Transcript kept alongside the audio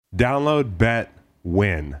Download, bet,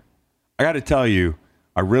 win. I got to tell you,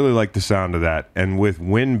 I really like the sound of that. And with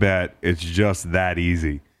WinBet, it's just that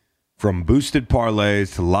easy. From boosted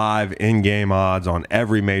parlays to live in-game odds on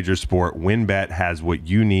every major sport, WinBet has what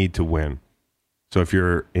you need to win. So if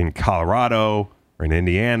you're in Colorado or in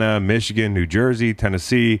Indiana, Michigan, New Jersey,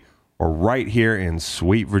 Tennessee, or right here in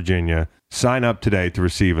sweet Virginia, sign up today to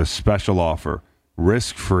receive a special offer.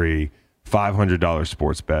 Risk-free $500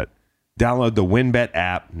 sports bet. Download the WinBet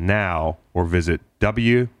app now or visit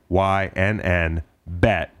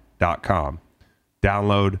wynnbet.com.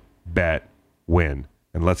 Download, bet, win,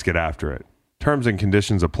 and let's get after it. Terms and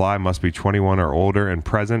conditions apply. Must be 21 or older and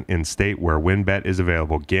present in state where WinBet is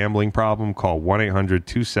available. Gambling problem? Call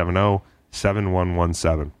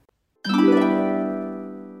 1-800-270-7117.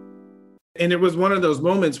 And it was one of those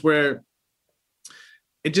moments where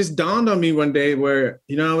it just dawned on me one day where,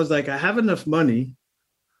 I was like, I have enough money.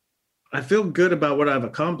 I feel good about what I've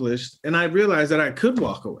accomplished. And I realized that I could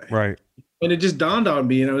walk away. Right. And it just dawned on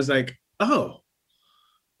me. And I was like, oh,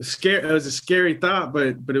 it was a scary thought,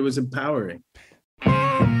 but it was empowering.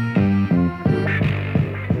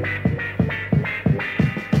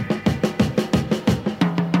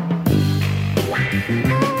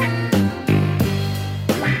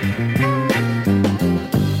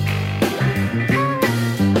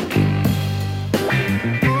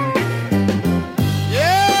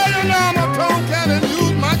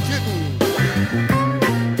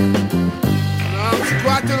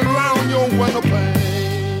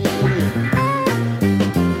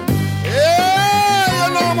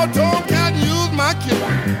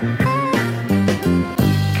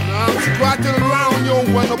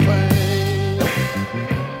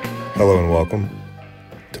 Hello and welcome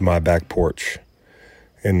to my back porch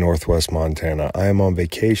in Northwest Montana. I am on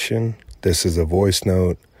vacation. This is a voice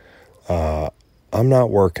note. I'm not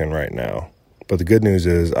working right now, but the good news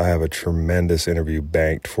is I have a tremendous interview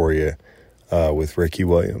banked for you with Ricky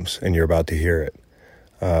Williams, and you're about to hear it.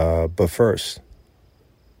 But first,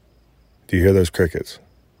 do you hear those crickets?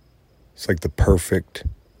 It's like the perfect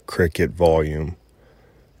cricket volume.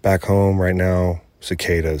 Back home right now,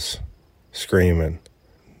 cicadas screaming.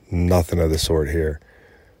 Nothing of the sort here.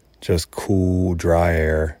 Just cool, dry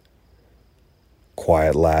air,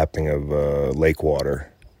 quiet lapping of lake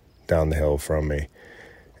water down the hill from me,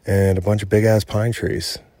 and a bunch of big-ass pine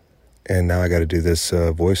trees. And now I got to do this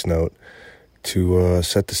voice note to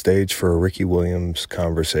set the stage for a Ricky Williams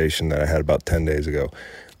conversation that I had about 10 days ago.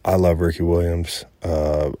 I love Ricky Williams.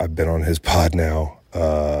 I've been on his pod now,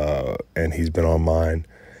 and he's been on mine.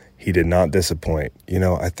 He did not disappoint.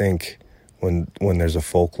 I think when there's a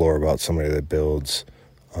folklore about somebody that builds,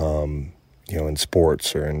 in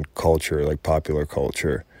sports or in culture, like popular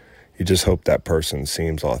culture, you just hope that person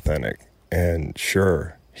seems authentic. And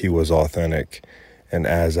sure, he was authentic and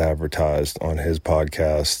as advertised on his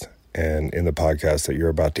podcast and in the podcast that you're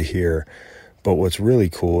about to hear. But what's really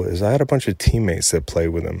cool is I had a bunch of teammates that played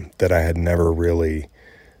with him that I had never really,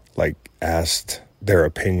 asked their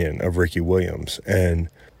opinion of Ricky Williams. And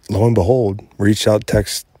lo and behold, reached out,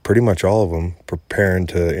 text pretty much all of them, preparing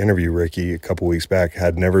to interview Ricky a couple weeks back.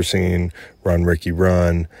 Had never seen Run Ricky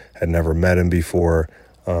Run, had never met him before.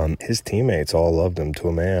 His teammates all loved him to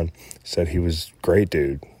a man, said he was great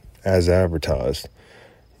dude, as advertised,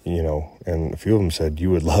 and a few of them said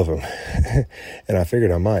you would love him. And I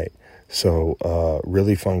figured I might. So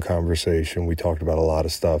really fun conversation. We talked about a lot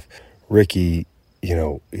of stuff. Ricky,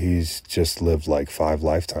 he's just lived like 5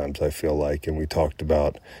 lifetimes, I feel like. And we talked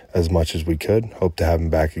about as much as we could. Hope to have him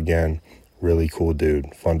back again. Really cool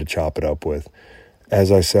dude. Fun to chop it up with.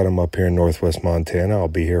 As I said, I'm up here in Northwest Montana. I'll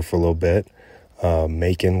be here for a little bit.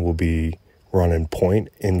 Macon will be running point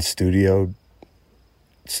in Studio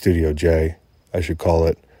J, I should call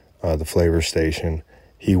it, the flavor station.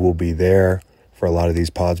 He will be there for a lot of these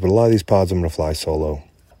pods. But a lot of these pods I'm going to fly solo.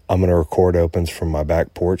 I'm going to record opens from my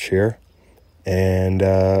back porch here. And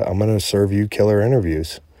I'm going to serve you killer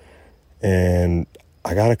interviews. And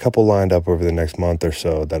I got a couple lined up over the next month or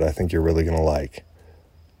so that I think you're really going to like.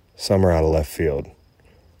 Some are out of left field.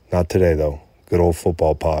 Not today, though. Good old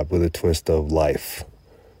football pod with a twist of life.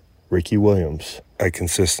 Ricky Williams. I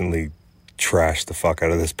consistently trash the fuck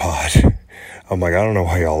out of this pod. I'm like, I don't know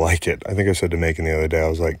why y'all like it. I think I said to Macon the other day, I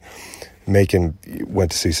was like, Macon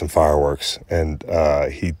went to see some fireworks, and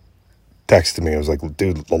he texted me. I was like,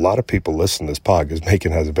 dude, a lot of people listen to this pod because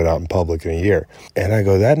Macon hasn't been out in public in a year. And I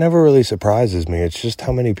go, that never really surprises me. It's just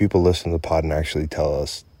how many people listen to the pod and actually tell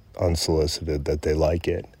us unsolicited that they like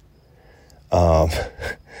it.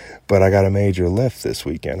 But I got a major lift this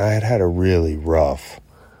weekend. I had a really rough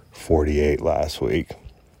 48 last week.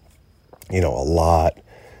 A lot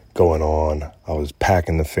going on. I was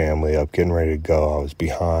packing the family up, getting ready to go. I was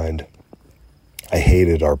behind. I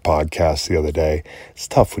hated our podcast the other day. It's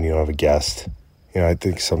tough when you don't have a guest. I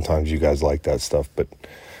think sometimes you guys like that stuff, but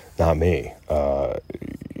not me.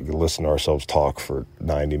 You can listen to ourselves talk for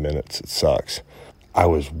 90 minutes. It sucks. I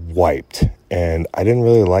was wiped, and I didn't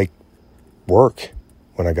really like work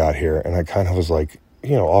when I got here, and I kind of was like,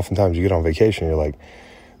 oftentimes you get on vacation, you're like,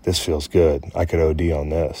 this feels good. I could OD on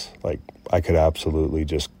this. Like, I could absolutely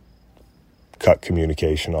just cut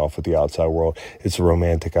communication off with the outside world. It's a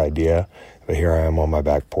romantic idea, but here I am on my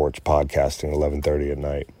back porch podcasting 11:30 at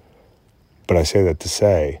night. But I say that to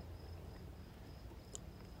say,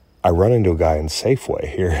 I run into a guy in Safeway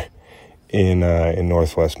here in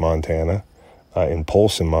Northwest Montana, in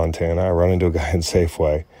Polson, Montana. I run into a guy in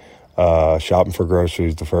Safeway, shopping for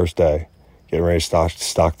groceries the first day, getting ready to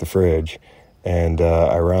stock the fridge. And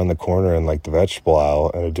I round the corner in like the vegetable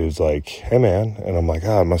aisle, and a dude's like, "Hey man," and I'm like,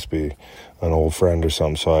 "Ah, it must be an old friend or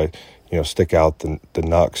something." So I, stick out the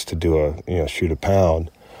knucks to do shoot a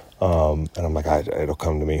pound, and I'm like, it'll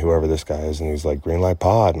come to me, whoever this guy is. And he's like, "Greenlight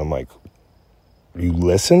Pod," and I'm like, "You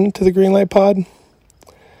listen to the Greenlight Pod?"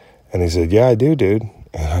 And he said, "Yeah, I do, dude."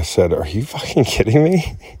 And I said, "Are you fucking kidding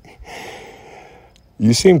me?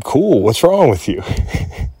 You seem cool. What's wrong with you?"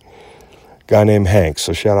 Guy named Hank.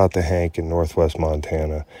 So shout out to Hank in Northwest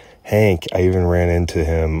Montana. Hank, I even ran into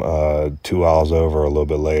him 2 aisles over a little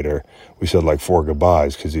bit later. We said like 4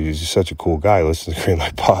 goodbyes because he's such a cool guy. Listen to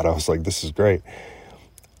Greenlight Pod. I was like, this is great.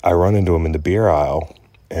 I run into him in the beer aisle,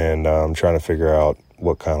 and I'm trying to figure out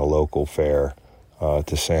what kind of local fare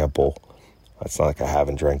to sample. It's not like I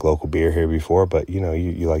haven't drank local beer here before, but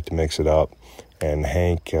you like to mix it up. And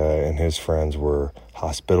Hank and his friends were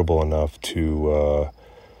hospitable enough to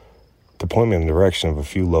point me in the direction of a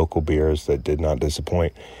few local beers that did not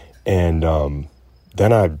disappoint. And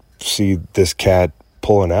then I see this cat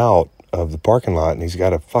pulling out of the parking lot, and he's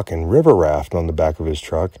got a fucking river raft on the back of his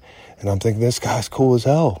truck. And I'm thinking, this guy's cool as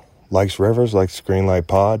hell. Likes rivers, likes Greenlight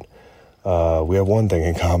Pod. We have one thing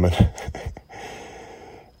in common.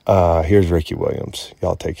 Here's Ricky Williams.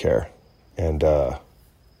 Y'all take care. And I'll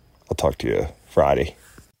talk to you Friday.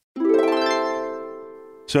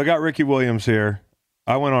 So I got Ricky Williams here.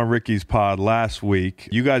 I went on Ricky's pod last week.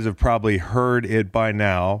 You guys have probably heard it by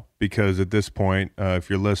now because at this point, if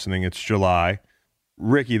you're listening, it's July.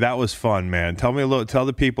 Ricky, that was fun, man. Tell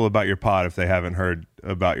the people about your pod if they haven't heard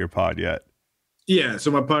about your pod yet. Yeah, so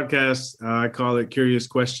my podcast, I call it Curious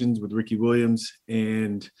Questions with Ricky Williams,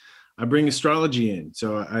 and I bring astrology in.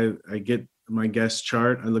 So I get my guest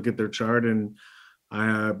chart, I look at their chart, and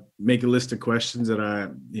I make a list of questions that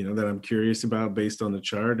I'm curious about based on the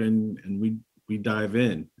chart, and we dive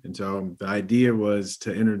in. And so the idea was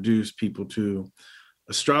to introduce people to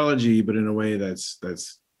astrology, but in a way that's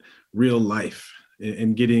real life,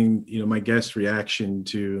 and getting my guest reaction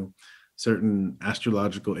to certain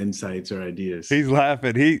astrological insights or ideas. He's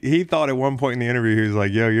laughing. He thought at one point in the interview, he was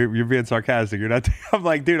like, "Yo, you're being sarcastic. You're not." I'm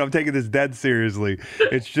like, dude, I'm taking this dead seriously.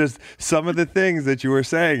 It's just some of the things that you were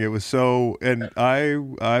saying. It was so, and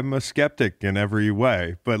I'm a skeptic in every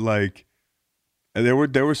way, but like, there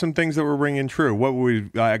were some things that were ringing true.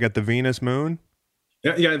 I got the Venus moon.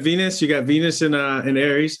 Yeah, you got Venus. You got Venus in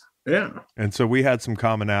Aries. Yeah. And so we had some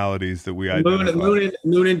commonalities that we identified.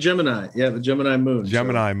 Moon in Gemini. Yeah, the Gemini moon.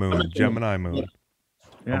 Gemini moon.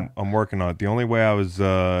 Yeah. I'm working on it. The only way I was,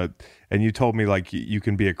 and you told me like you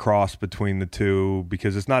can be a cross between the two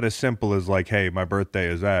because it's not as simple as like, hey, my birthday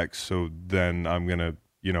is X, so then I'm going to,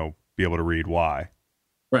 be able to read Y.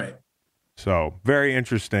 Right. So very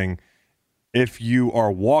interesting. If you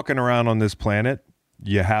are walking around on this planet,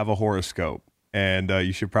 you have a horoscope. And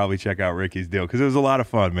you should probably check out Ricky's deal because it was a lot of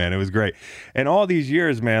fun, man. It was great. And all these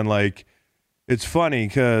years, man, like, it's funny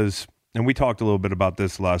because, and we talked a little bit about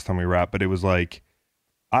this last time we wrapped, but it was like,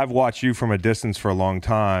 I've watched you from a distance for a long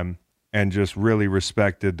time and just really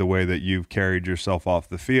respected the way that you've carried yourself off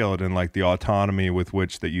the field and like the autonomy with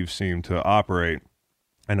which that you've seemed to operate.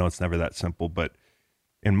 I know it's never that simple, but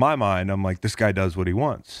in my mind, I'm like, this guy does what he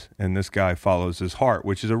wants. And this guy follows his heart,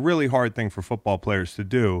 which is a really hard thing for football players to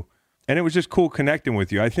do. And it was just cool connecting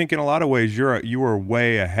with you. I think in a lot of ways, you were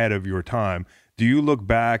way ahead of your time. Do you look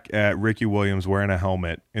back at Ricky Williams wearing a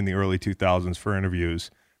helmet in the early 2000s for interviews,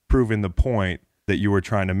 proving the point that you were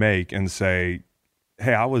trying to make and say,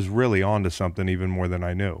 hey, I was really onto something even more than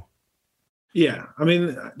I knew? Yeah, I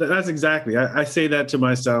mean, that's exactly. I say that to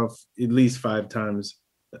myself at least 5 times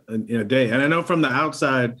in a day. And I know from the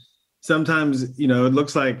outside, sometimes, it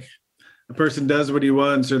looks like a person does what he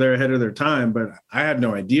wants or they're ahead of their time, but I had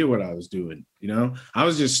no idea what I was doing. I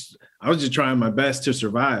was just trying my best to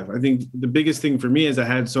survive. I think the biggest thing for me is I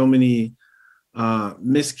had so many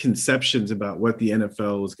misconceptions about what the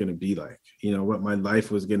NFL was going to be like, what my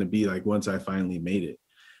life was going to be like once I finally made it.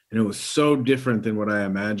 And it was so different than what I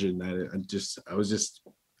imagined that I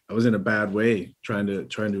was in a bad way trying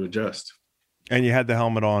to adjust. And you had the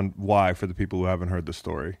helmet on. Why? For the people who haven't heard the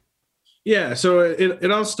story. Yeah. So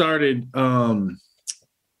it all started, in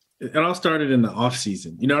the off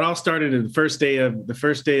season. It all started in the first day of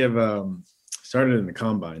started in the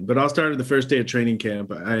combine, but all started the first day of training camp.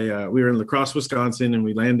 We were in La Crosse, Wisconsin, and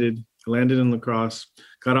I landed in La Crosse,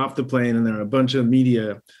 got off the plane, and there were a bunch of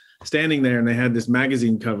media standing there, and they had this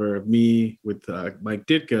magazine cover of me with Mike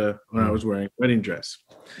Ditka when I was wearing a wedding dress.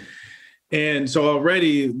 And so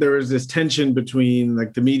already there was this tension between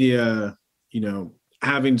like the media,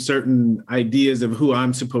 having certain ideas of who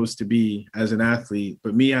I'm supposed to be as an athlete,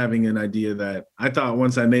 but me having an idea that I thought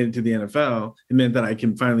once I made it to the NFL, it meant that I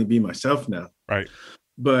can finally be myself now. Right.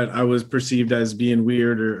 But I was perceived as being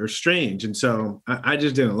weird or strange. And so I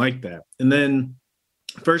just didn't like that. And then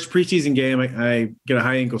first preseason game, I get a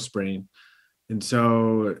high ankle sprain. And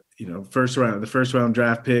so, the first round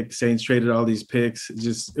draft pick, Saints traded all these picks.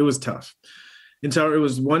 It was tough. And so it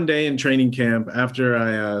was one day in training camp after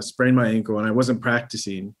I sprained my ankle and I wasn't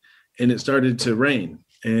practicing, and it started to rain.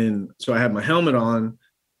 And so I had my helmet on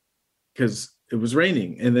because it was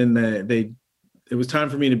raining. And then it was time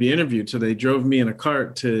for me to be interviewed. So they drove me in a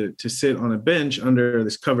cart to sit on a bench under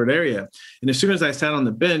this covered area. And as soon as I sat on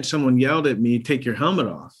the bench, someone yelled at me, "Take your helmet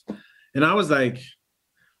off." And I was like,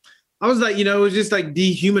 it was just like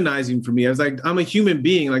dehumanizing for me. I was like, I'm a human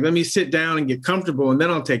being. Like, let me sit down and get comfortable, and then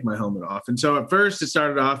I'll take my helmet off. And so at first it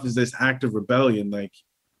started off as this act of rebellion.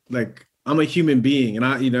 Like I'm a human being, and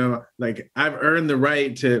I've earned the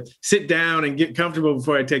right to sit down and get comfortable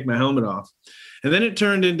before I take my helmet off. And then it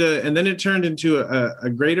turned into a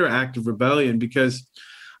greater act of rebellion, because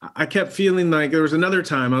I kept feeling like there was another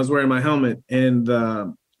time I was wearing my helmet and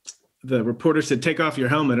the reporter said, "Take off your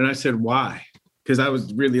helmet." And I said, "Why?" Because that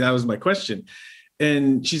was my question.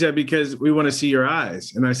 And she said, "Because we want to see your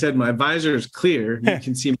eyes." And I said, "My visor is clear. You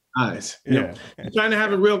can see my eyes." I'm trying to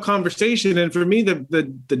have a real conversation. And for me,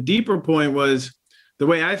 the deeper point was, the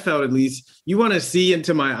way I felt, at least, you want to see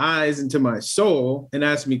into my eyes, into my soul, and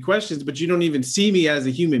ask me questions, but you don't even see me as a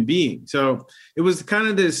human being. So it was kind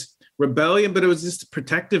of this rebellion, but it was just a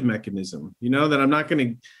protective mechanism, that I'm not going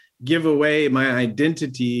to give away my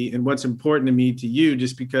identity and what's important to me to you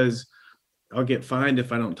just because I'll get fined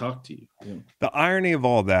if I don't talk to you. The irony of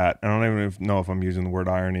all that, I don't even know if I'm using the word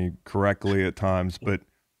irony correctly at times, but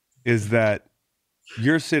is that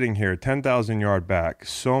you're sitting here 10,000 yard back,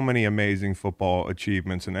 so many amazing football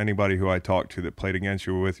achievements, and anybody who I talked to that played against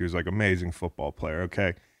you or with you is like amazing football player.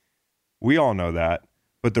 Okay. We all know that,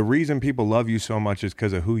 but the reason people love you so much is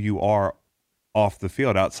because of who you are off the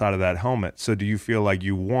field outside of that helmet. So do you feel like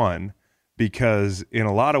you won? Because in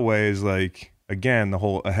a lot of ways, like, again, the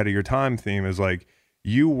whole ahead of your time theme is like,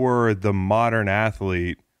 you were the modern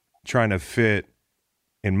athlete trying to fit,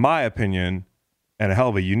 in my opinion, and a hell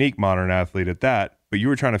of a unique modern athlete at that, but you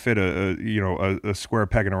were trying to fit a square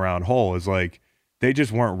peg in a round hole. Is like, they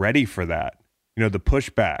just weren't ready for that. The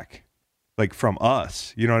pushback, like from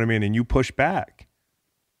us, you know what I mean? And you push back.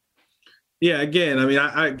 Yeah. Again, I mean,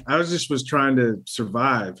 I was trying to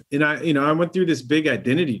survive, and I went through this big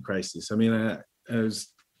identity crisis. I mean, I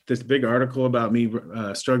was this big article about me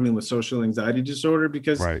struggling with social anxiety disorder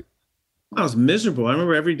because right. I was miserable. I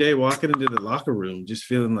remember every day walking into the locker room, just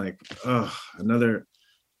feeling like,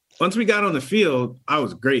 once we got on the field, I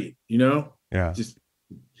was great, Yeah. Just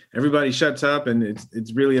everybody shuts up and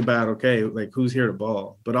it's really about, okay, like who's here to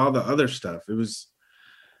ball, but all the other stuff, it was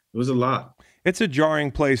a lot. It's a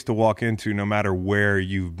jarring place to walk into no matter where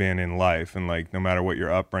you've been in life. And like, no matter what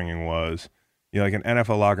your upbringing was, like an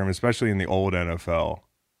NFL locker room, especially in the old NFL,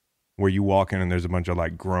 where you walk in and there's a bunch of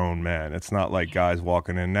like grown men. It's not like guys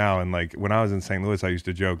walking in now. And like when I was in St. Louis, I used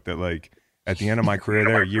to joke that like at the end of my career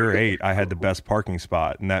there, year 8, I had the best parking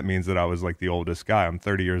spot. And that means that I was like the oldest guy. I'm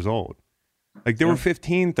 30 years old. Like there were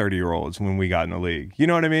 15 30-year-olds when we got in the league. You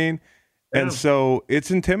know what I mean? Yeah. And so it's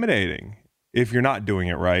intimidating if you're not doing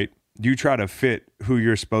it right. You try to fit who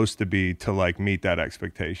you're supposed to be to like meet that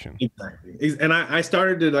expectation. Exactly. And I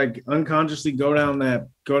started to like unconsciously go down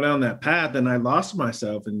that path, and I lost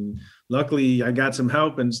myself. And luckily I got some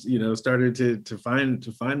help and, started to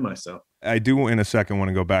find myself. I do in a second want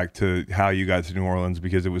to go back to how you got to New Orleans,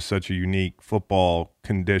 because it was such a unique football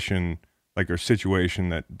condition, like, or situation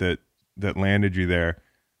that landed you there.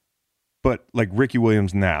 But like Ricky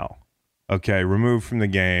Williams now, okay, removed from the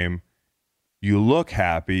game, you look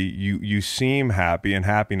happy, you seem happy, and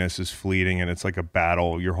happiness is fleeting, and it's like a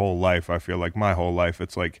battle your whole life. I feel like my whole life,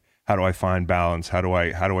 it's like How do I find balance? How do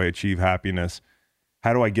I achieve happiness?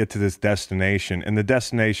 How do I get to this destination? And the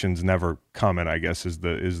destination's never coming, I guess, is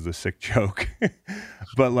the sick joke.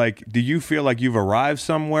 But like, do you feel like you've arrived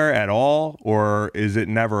somewhere at all, or is it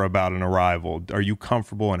never about an arrival? Are you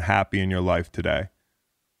comfortable and happy in your life today?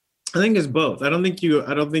 I think it's both. I don't think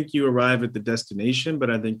you arrive at the destination, but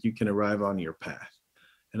I think you can arrive on your path.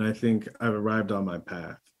 And I think I've arrived on my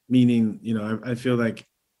path, meaning, I feel like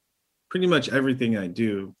pretty much everything I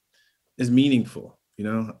do is meaningful,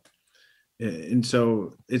 and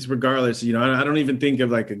so it's regardless, I don't even think of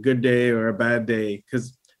like a good day or a bad day,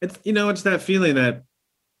 because it's that feeling that,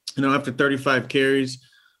 after 35 carries,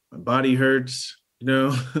 my body hurts,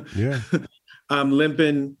 Yeah. I'm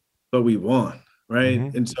limping, but we won. Right.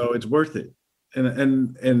 Mm-hmm. And so it's worth it.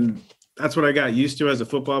 And that's what I got used to as a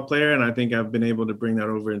football player. And I think I've been able to bring that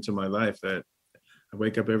over into my life, that I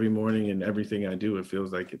wake up every morning and everything I do, it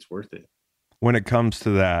feels like it's worth it. When it comes to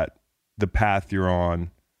that, the path you're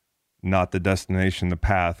on, not the destination, the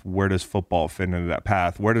path, where does football fit into that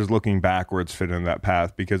path? Where does looking backwards fit into that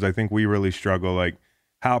path? Because I think we really struggle, like,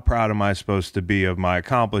 how proud am I supposed to be of my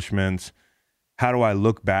accomplishments? How do I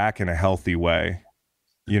look back in a healthy way?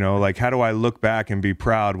 Like, how do I look back and be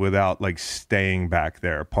proud without like staying back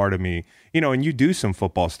there? Part of me, and you do some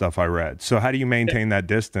football stuff, I read. So how do you maintain that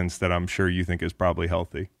distance that I'm sure you think is probably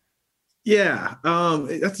healthy? Yeah,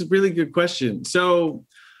 that's a really good question. So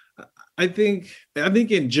I think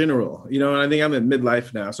in general, and I think I'm at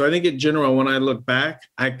midlife now. So I think in general, when I look back,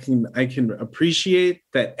 I can appreciate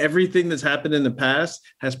that everything that's happened in the past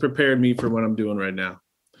has prepared me for what I'm doing right now.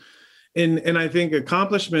 And I think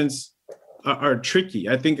accomplishments are tricky.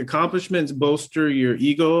 I think accomplishments bolster your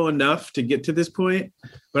ego enough to get to this point.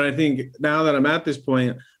 But I think now that I'm at this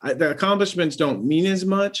point, the accomplishments don't mean as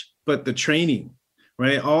much, but the training,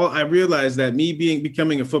 right? I realized that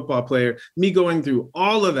becoming a football player, me going through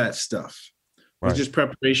all of that stuff was just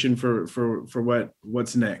preparation for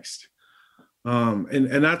what's next.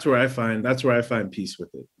 And that's where I find peace with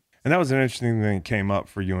it. And that was an interesting thing that came up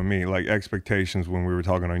for you and me, like expectations when we were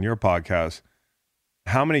talking on your podcast.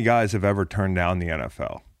 How many guys have ever turned down the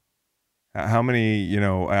NFL? How many,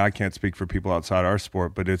 I can't speak for people outside our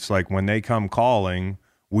sport, but it's like when they come calling,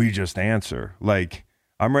 we just answer. Like,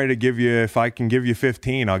 I'm ready to give you, if I can give you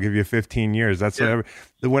 15, I'll give you 15 years. That's whatever.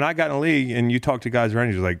 When I got in the league and you talk to guys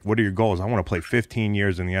around, you're like, what are your goals? I want to play 15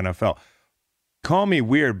 years in the NFL. Call me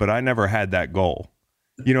weird, but I never had that goal.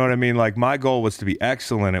 You know what I mean? Like, my goal was to be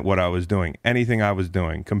excellent at what I was doing, anything I was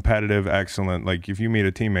doing, competitive, excellent. Like, if you meet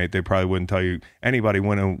a teammate, they probably wouldn't tell you anybody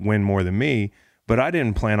want to win more than me, but I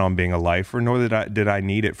didn't plan on being a lifer, nor did I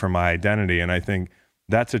need it for my identity. And I think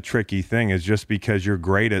that's a tricky thing, is just because you're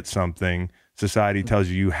great at something, society tells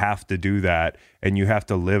you have to do that and you have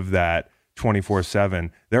to live that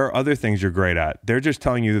 24/7. There are other things you're great at. They're just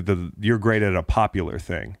telling you that you're great at a popular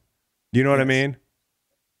thing. You know what I mean?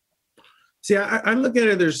 See, I look at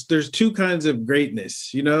it, there's two kinds of greatness.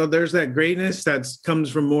 There's that greatness that comes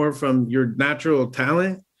from your natural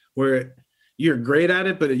talent, where you're great at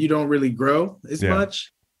it, but you don't really grow as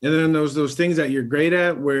much. And then those things that you're great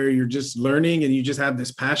at, where you're just learning and you just have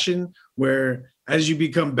this passion, where as you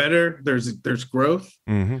become better, there's growth.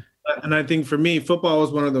 Mm-hmm. And I think for me, football was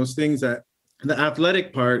one of those things that the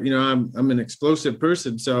athletic part, I'm an explosive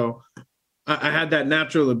person. So I had that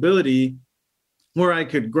natural ability. Where I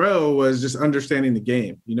could grow was just understanding the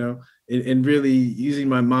game, and really using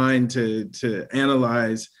my mind to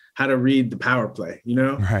analyze how to read the power play,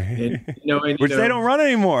 Right. Which they don't run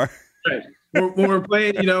anymore. Right. When we're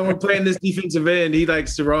playing, we're playing this defensive end, he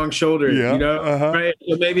likes the wrong shoulder, right?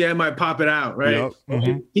 So maybe I might pop it out, right? Yep.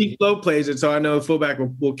 Mm-hmm. He flow plays it, so I know the fullback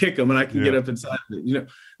will kick him and I can get up inside of it,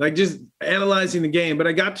 like just analyzing the game. But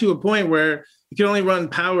I got to a point where you can only run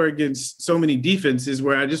power against so many defenses,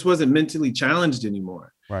 where I just wasn't mentally challenged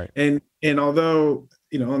anymore. Right. And although,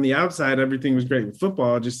 on the outside, everything was great with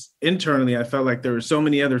football, just internally, I felt like there were so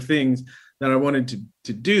many other things that I wanted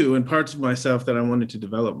to do, and parts of myself that I wanted to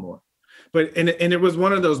develop more. But, and it was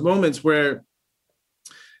one of those moments where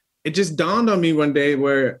it just dawned on me one day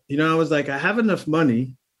where, I was like, I have enough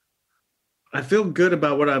money. I feel good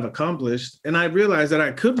about what I've accomplished. And I realized that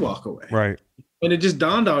I could walk away. Right. And it just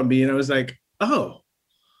dawned on me. And I was like, oh,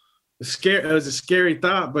 it was a scary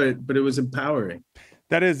thought, but it was empowering.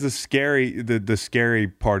 That is the scary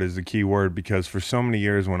part is the key word, because for so many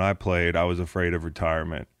years when I played, I was afraid of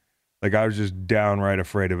retirement. Like, I was just downright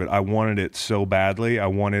afraid of it. I wanted it so badly. I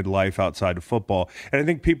wanted life outside of football. And I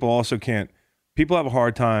think people have a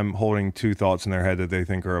hard time holding two thoughts in their head that they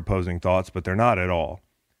think are opposing thoughts, but they're not at all.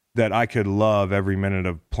 That I could love every minute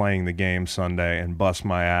of playing the game Sunday and bust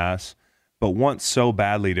my ass, but want so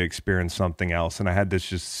badly to experience something else. And I had this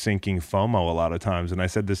just sinking FOMO a lot of times. And I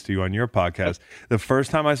said this to you on your podcast. The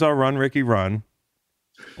first time I saw Run Ricky Run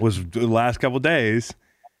was the last couple of days,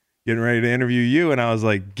 getting ready to interview you, and I was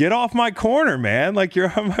like, get off my corner, man. Like,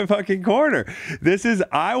 you're on my fucking corner.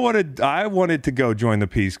 I wanted to go join the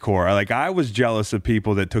Peace Corps. Like, I was jealous of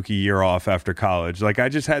people that took a year off after college. Like, I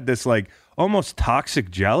just had this like almost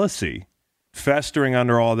toxic jealousy festering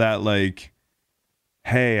under all that, like,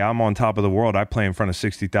 hey, I'm on top of the world. I play in front of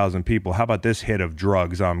 60,000 people. How about this hit of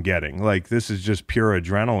drugs I'm getting? Like, this is just pure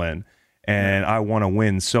adrenaline. And I want to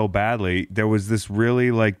win so badly. There was this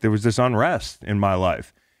unrest in my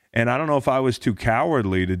life. And I don't know if I was too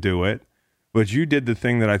cowardly to do it, but you did the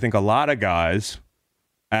thing that I think a lot of guys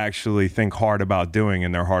actually think hard about doing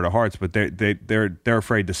in their heart of hearts, but they're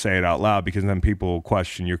afraid to say it out loud because then people will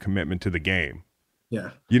question your commitment to the game. Yeah.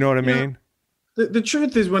 You know what I mean? The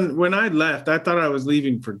truth is when I left, I thought I was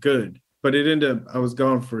leaving for good, but it ended up I was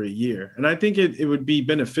gone for a year. And I think it would be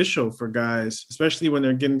beneficial for guys, especially when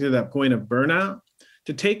they're getting to that point of burnout,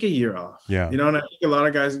 to take a year off. Yeah. And I think a lot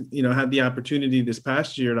of guys, had the opportunity this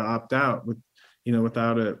past year to opt out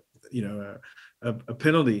without a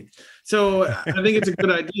penalty. So I think it's a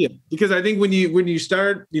good idea because I think when you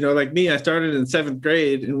start, like me, I started in 7th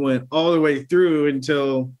grade and went all the way through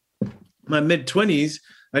until my mid-20s.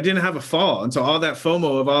 I didn't have a fall. And so all that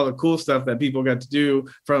FOMO of all the cool stuff that people got to do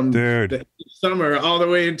from the summer all the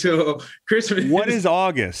way until Christmas. What is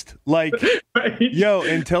August? Like, right? Yo,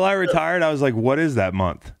 until I retired, I was like, what is that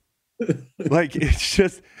month? Like, it's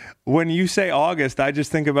just, when you say August, I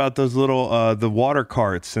just think about those little, the water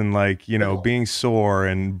carts and like, being sore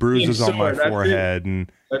and bruises on my forehead and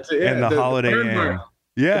the Holiday Inn.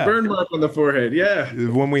 Yeah. The burn mark on the forehead. Yeah.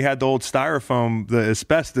 When we had the old styrofoam, the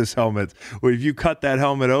asbestos helmets, where if you cut that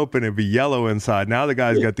helmet open, it'd be yellow inside. Now the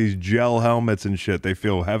guys got these gel helmets and shit. They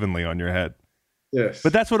feel heavenly on your head. Yes.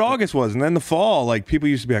 But that's what August was. And then the fall, like people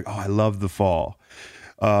used to be like, oh, I love the fall.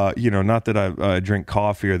 Not that I drink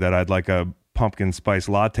coffee or that I'd like a pumpkin spice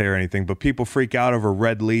latte or anything, but people freak out over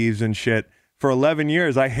red leaves and shit. For 11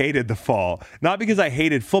 years, I hated the fall. Not because I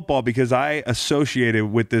hated football, because I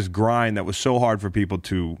associated with this grind that was so hard for people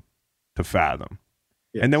to fathom.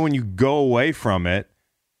 Yes. And then when you go away from it,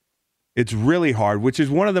 it's really hard, which is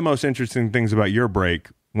one of the most interesting things about your break.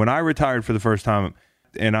 When I retired for the first time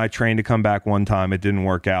and I trained to come back one time, it didn't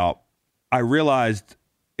work out. I realized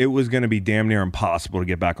it was going to be damn near impossible to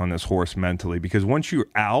get back on this horse mentally, because once you're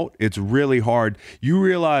out, it's really hard. You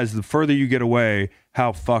realize the further you get away,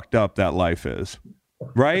 how fucked up that life is,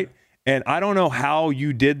 right? And I don't know how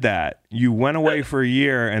you did that. You went away for a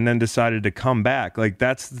year and then decided to come back. Like,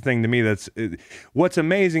 that's the thing to me. What's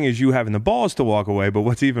amazing is you having the balls to walk away, but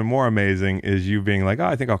what's even more amazing is you being like, oh,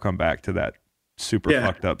 I think I'll come back to that super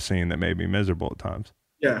fucked up scene that made me miserable at times.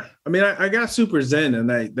 Yeah. I mean, I got super zen in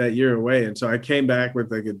that year away. And so I came back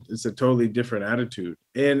with it's a totally different attitude.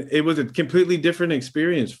 And it was a completely different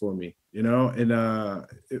experience for me, and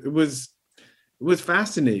it was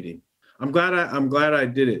fascinating. I'm glad I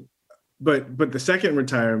did it. But the second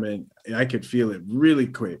retirement, I could feel it really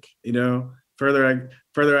quick, further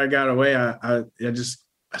I got away, I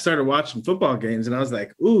started watching football games and I was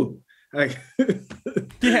like, ooh, like,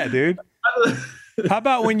 yeah, dude. How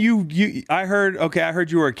about when I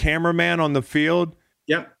heard you were a cameraman on the field?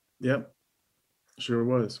 Yep. Sure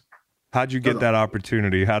was. How'd you get that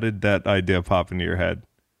opportunity? How did that idea pop into your head?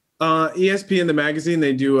 ESPN, the magazine,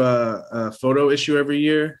 they do a photo issue every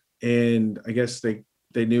year. And I guess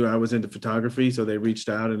they knew I was into photography. So they reached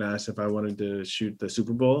out and asked if I wanted to shoot the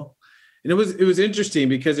Super Bowl. And it was interesting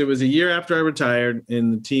because it was a year after I retired,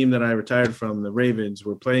 and the team that I retired from, the Ravens,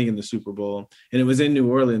 were playing in the Super Bowl, and it was in New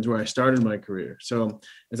Orleans where I started my career. So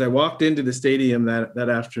as I walked into the stadium that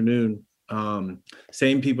afternoon,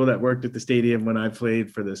 same people that worked at the stadium when I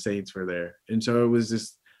played for the Saints were there. And so it was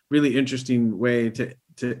this really interesting way to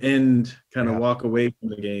end, walk away from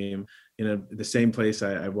the game in the same place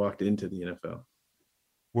I walked into the NFL.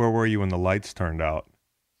 Where were you when the lights turned out?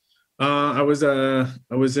 I was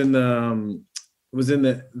in the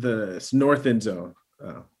north end zone,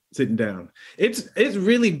 sitting down. It's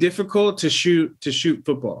really difficult to shoot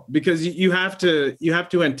football because you have to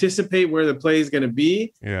anticipate where the play is going to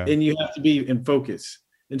be, and you have to be in focus.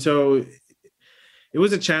 And so it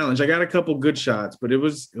was a challenge. I got a couple good shots, but it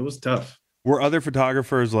was tough. Were other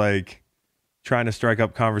photographers like trying to strike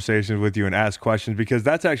up conversations with you and ask questions? Because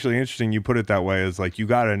that's actually interesting. You put it that way, is like, you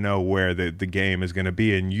got to know where the game is going to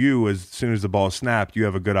be. And you, as soon as the ball snapped, you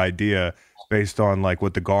have a good idea based on like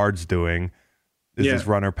what the guard's doing. Is this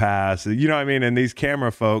runner pass? You know what I mean? And these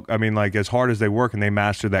camera folk, I mean, like, as hard as they work and they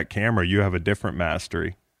master that camera, you have a different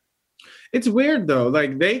mastery. It's weird though.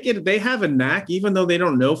 Like they have a knack, even though they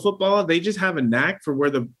don't know football. They just have a knack for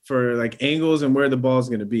for like angles and where the ball is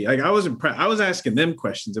going to be. Like I was impressed. I was asking them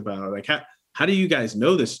questions about it. Like how do you guys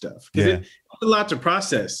know this stuff? Because it's a lot to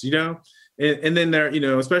process, you know. And then there, you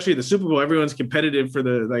know, especially the Super Bowl, everyone's competitive for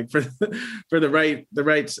the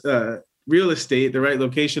right real estate, the right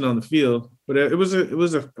location on the field. But it was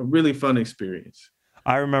a really fun experience.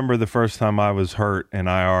 I remember the first time I was hurt in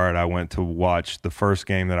IR and I went to watch the first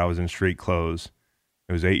game that I was in street clothes.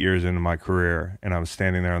 It was 8 years into my career, and I was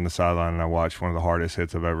standing there on the sideline and I watched one of the hardest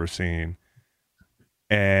hits I've ever seen.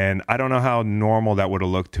 And I don't know how normal that would have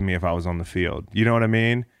looked to me if I was on the field. You know what I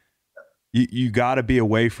mean? You got to be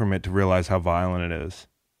away from it to realize how violent it is.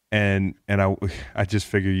 And I just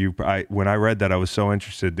figure when I read that, I was so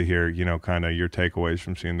interested to hear, you know, kind of your takeaways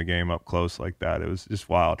from seeing the game up close like that. It was just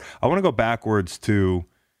wild. I want to go backwards to,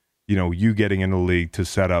 you know, you getting in the league to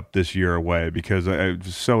set up this year away, because it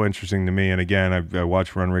was so interesting to me. And again, I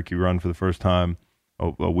watched Run Ricky Run for the first time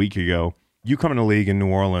a week ago. You come in the league in New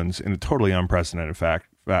Orleans in a totally unprecedented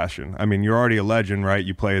fashion. I mean, you're already a legend, right?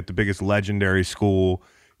 You play at the biggest legendary school.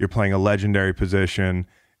 You're playing a legendary position.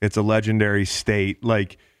 It's a legendary state.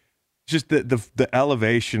 Like, just the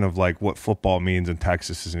elevation of like what football means in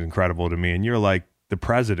Texas is incredible to me. And you're like the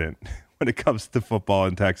president when it comes to football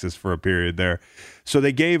in Texas for a period there. So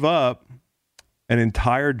they gave up an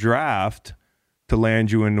entire draft to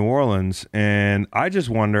land you in New Orleans. And I just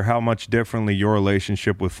wonder how much differently your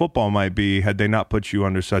relationship with football might be had they not put you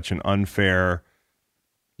under such an unfair,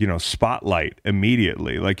 you know, spotlight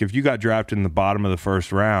immediately. Like if you got drafted in the bottom of the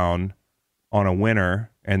first round on a winner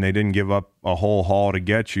and they didn't give up a whole haul to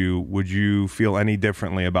get you, would you feel any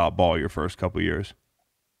differently about ball your first couple of years?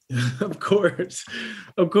 Of course.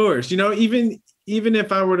 You know, even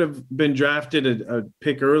if I would have been drafted a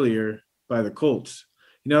pick earlier by the Colts,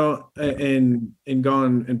 you know, and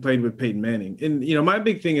gone and played with Peyton Manning. And, you know, my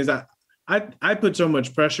big thing is I put so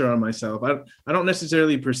much pressure on myself. I don't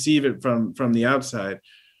necessarily perceive it from the outside.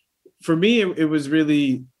 For me, it was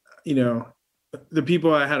really, you know, the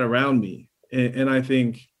people I had around me. And I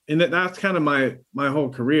think, and that's kind of my whole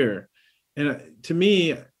career. And to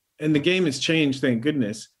me, and the game has changed, thank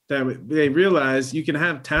goodness, that they realize you can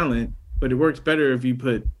have talent, but it works better if you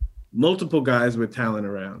put multiple guys with talent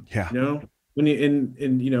around. Yeah. You know, when you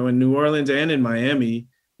in you know, in New Orleans and in Miami,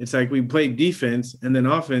 it's like we played defense and then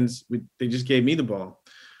offense. They just gave me the ball,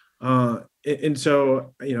 and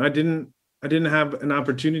so, you know, I didn't have an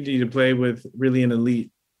opportunity to play with really an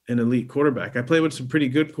elite quarterback. I played with some pretty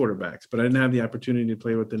good quarterbacks, but I didn't have the opportunity to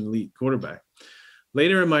play with an elite quarterback.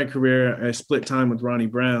 Later in my career, I split time with Ronnie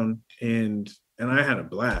Brown, and I had a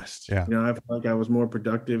blast. Yeah. You know, I felt like I was more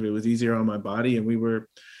productive. It was easier on my body, and we were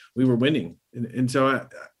winning. And so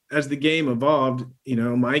as the game evolved, you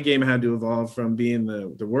know, my game had to evolve from being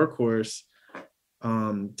the workhorse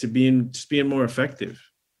to being more effective.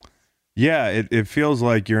 Yeah, it feels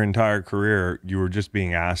like your entire career you were just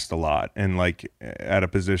being asked a lot, and like at a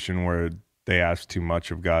position where they asked too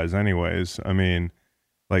much of guys anyways. I mean,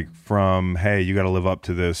 like from, hey, you got to live up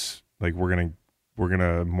to this, like we're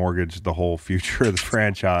gonna mortgage the whole future of the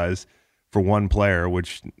franchise for one player,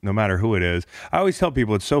 which no matter who it is. I always tell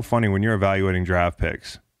people it's so funny when you're evaluating draft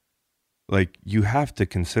picks, like you have to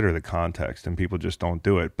consider the context, and people just don't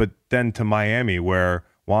do it. But then to Miami, where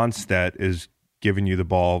Wannstedt is giving you the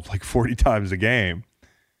ball like 40 times a game,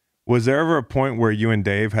 was there ever a point where you and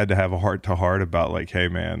Dave had to have a heart-to-heart about like, hey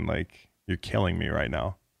man, like you're killing me right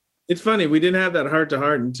now? It's funny, we didn't have that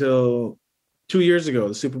heart-to-heart until 2 years ago,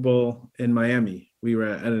 the Super Bowl in Miami. We were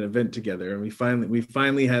at an event together, and we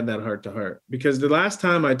finally had that heart-to-heart, because the last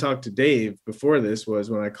time I talked to Dave before this was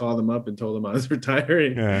when I called him up and told him I was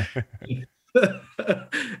retiring. Yeah.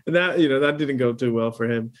 And that, you know, that didn't go too well for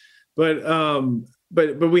him, but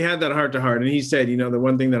we had that heart-to-heart, and he said, you know, the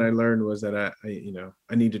one thing that I learned was that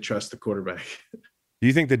I need to trust the quarterback. Do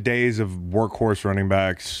you think the days of workhorse running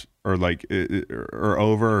backs are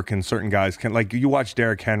over, or can certain guys like you watch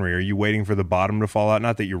Derrick Henry? Are you waiting for the bottom to fall out?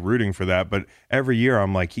 Not that you're rooting for that, but every year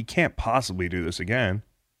I'm like, he can't possibly do this again.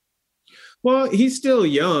 Well, he's still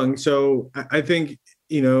young, so I think,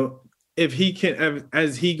 you know, if he can,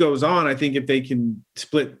 as he goes on, I think if they can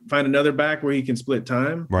find another back where he can split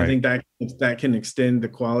time, right, I think that can extend the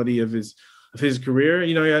quality of his career.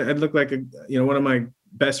 You know, I'd look like one of my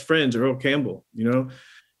best friends, Earl Campbell, you know,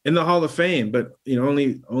 in the Hall of Fame, but, you know,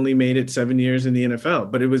 only made it 7 years in the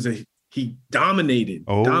NFL, but he dominated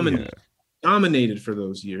for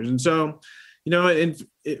those years. And so, you know, and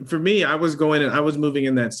for me, I was moving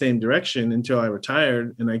in that same direction until I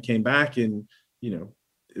retired, and I came back, and, you know,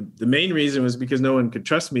 the main reason was because no one could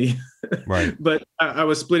trust me. Right. But I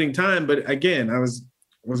was splitting time. But again, I was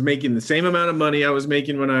was making the same amount of money I was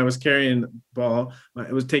making when I was carrying the ball.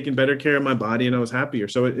 I was taking better care of my body, and I was happier.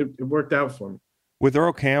 So it worked out for me. With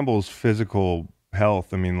Earl Campbell's physical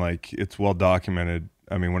health, I mean, like, it's well documented.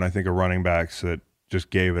 I mean, when I think of running backs that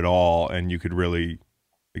just gave it all, and you could really,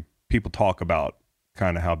 like, people talk about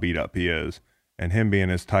kind of how beat up he is, and him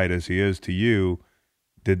being as tight as he is to you,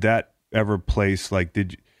 did that ever place, like,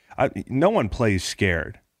 no one plays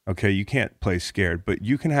scared. Okay, you can't play scared, but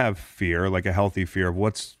you can have fear, like a healthy fear of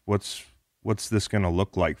what's this going to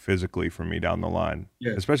look like physically for me down the line.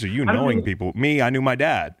 Yeah. Especially you knowing people. Me, I knew my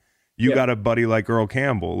dad. You got a buddy like Earl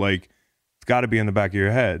Campbell. Like, it's got to be in the back of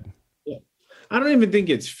your head. Yeah. I don't even think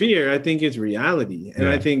it's fear. I think it's reality. And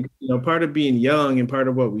I think, part of being young and part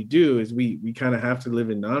of what we do is we kind of have to live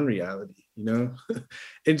in non-reality,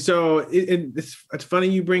 And so it's funny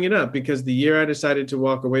you bring it up, because the year I decided to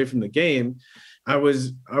walk away from the game, I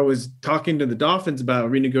was talking to the Dolphins about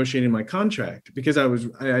renegotiating my contract, because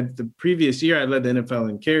the previous year I led the NFL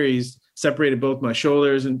in carries, separated both my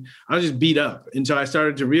shoulders, and I was just beat up. And so I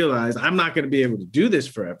started to realize I'm not going to be able to do this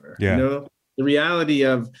forever. Yeah. The reality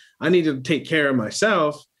of I need to take care of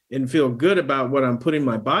myself and feel good about what I'm putting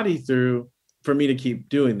my body through for me to keep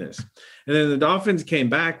doing this. And then the Dolphins came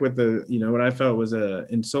back with what I felt was a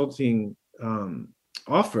insulting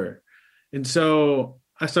offer. And so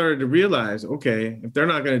I started to realize, okay, if they're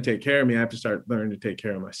not going to take care of me, I have to start learning to take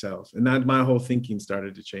care of myself. And that my whole thinking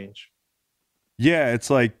started to change. Yeah,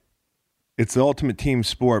 it's like, it's the ultimate team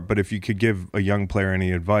sport, but if you could give a young player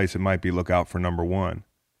any advice, it might be look out for number one,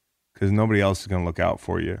 because nobody else is going to look out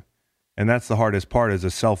for you. And that's the hardest part, as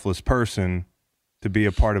a selfless person, to be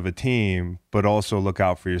a part of a team, but also look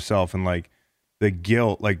out for yourself. And like the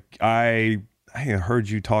guilt, like I heard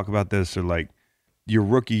you talk about this, or like your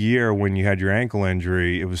rookie year when you had your ankle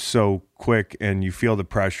injury, it was so quick and you feel the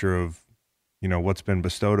pressure of, what's been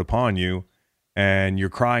bestowed upon you, and you're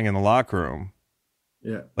crying in the locker room.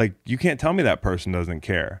 Yeah. Like, you can't tell me that person doesn't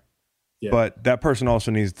care. Yeah. But that person also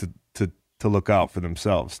needs to look out for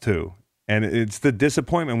themselves too. And it's the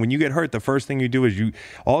disappointment when you get hurt. The first thing you do is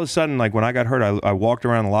all of a sudden, like when I got hurt, I walked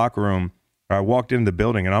around the locker room, or I walked into the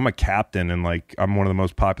building, and I'm a captain, and like I'm one of the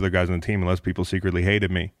most popular guys on the team, unless people secretly hated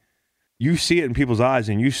me. You see it in people's eyes,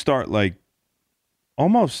 and you start like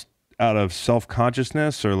almost out of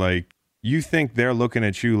self-consciousness, or like you think they're looking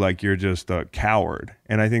at you like you're just a coward.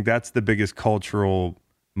 And I think that's the biggest cultural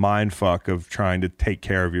mind fuck of trying to take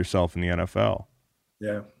care of yourself in the NFL.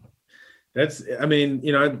 Yeah.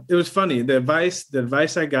 It was funny. The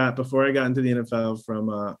advice I got before I got into the NFL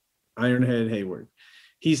from Ironhead Hayward,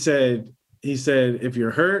 he said, if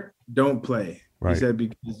you're hurt, don't play. Right. He said,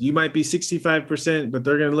 because you might be 65%, but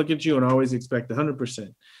they're going to look at you and always expect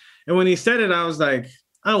 100%. And when he said it, I was like,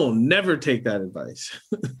 I will never take that advice.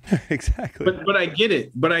 Exactly. But I get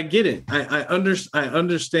it. I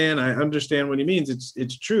understand what he means.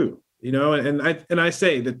 It's true. And I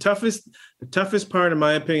say the toughest part, in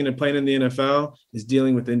my opinion, of playing in the NFL is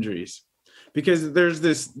dealing with injuries, because there's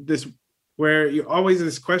this where you always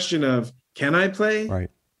this question of, can I play?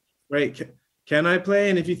 Right. Can I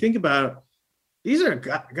play? And if you think about it, these are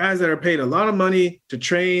guys that are paid a lot of money to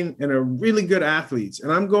train and are really good athletes.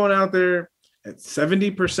 And I'm going out there at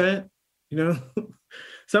 70%,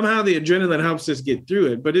 somehow the adrenaline helps us get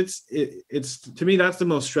through it. But it's to me, that's the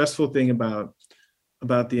most stressful thing about the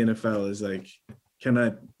NFL is like,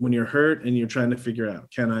 when you're hurt and you're trying to figure out,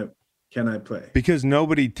 can I play? Because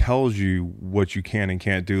nobody tells you what you can and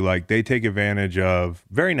can't do. Like, they take advantage of,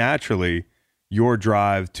 very naturally, your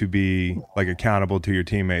drive to be like accountable to your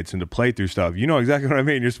teammates and to play through stuff. You know exactly what I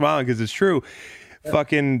mean. You're smiling because it's true. Yeah.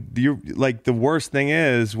 Fucking, you're like, the worst thing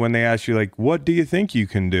is when they ask you, like, what do you think you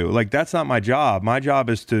can do? Like, that's not my job. My job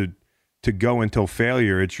is to go until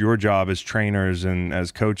failure. It's your job as trainers and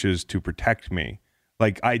as coaches to protect me.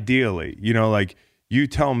 Like, ideally, like, you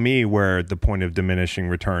tell me where the point of diminishing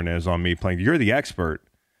return is on me playing. You're the expert.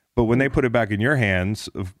 But when they put it back in your hands,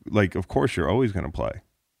 of course, you're always going to play.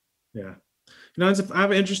 Yeah. I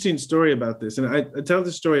have an interesting story about this. And I tell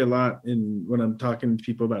this story a lot when I'm talking to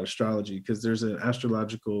people about astrology, because there's an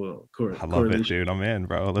astrological correlation. I love it, dude. I'm in,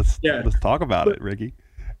 bro. Let's talk about it, Ricky.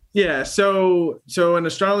 Yeah. So in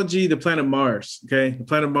astrology, the planet Mars, okay? The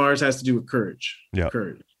planet Mars has to do with courage. Yeah.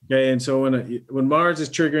 Courage. Okay. And so when Mars is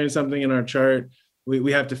triggering something in our chart,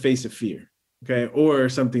 we have to face a fear. Okay. Or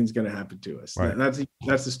something's going to happen to us. Right.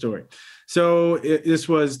 That's the story. So this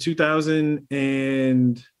was 2007,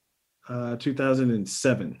 and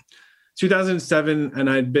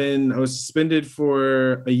I was suspended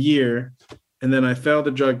for a year, and then I failed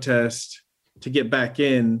the drug test, to get back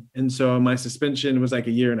in. And so my suspension was like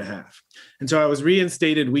a year and a half. And so I was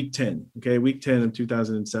reinstated week 10, week 10 of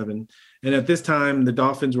 2007. And at this time, the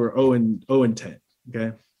Dolphins were 0-10,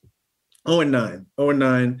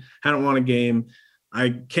 0-9, hadn't won a game.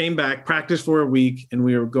 I came back, practiced for a week, and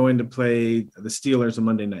we were going to play the Steelers on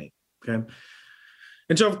Monday night, And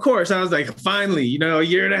so, of course, I was like, finally, a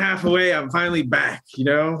year and a half away, I'm finally back,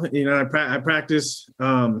 I practiced,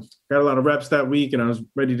 got a lot of reps that week, and I was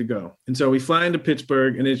ready to go. And so we fly into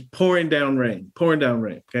Pittsburgh, and it's pouring down rain,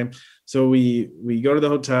 So we go to the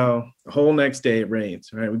hotel. The whole next day it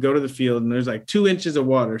rains, right? We go to the field, and there's like 2 inches of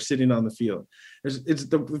water sitting on the field.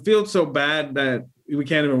 The field's so bad that we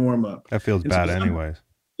can't even warm up. That feels bad anyways.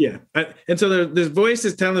 Yeah. And so this voice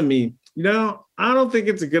is telling me, I don't think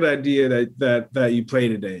it's a good idea that you play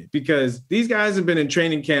today, because these guys have been in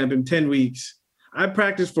training camp in 10 weeks. I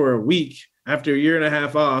practiced for a week after a year and a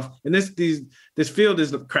half off, and this field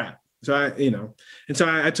is crap. So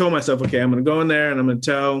I told myself, okay, I'm going to go in there and I'm going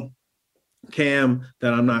to tell Cam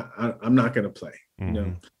that I'm not going to play,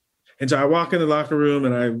 And so I walk in the locker room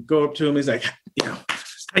and I go up to him. He's like,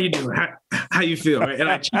 how you doing? How you feel? Right? And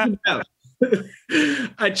I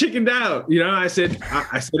chickened out. I said,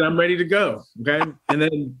 I'm ready to go. Okay. And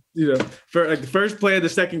then, for like the first play of the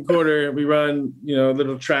second quarter, we run, a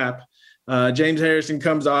little trap. James Harrison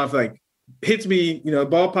comes off, like hits me,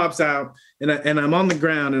 ball pops out, and I'm on the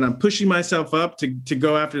ground and I'm pushing myself up to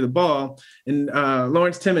go after the ball. And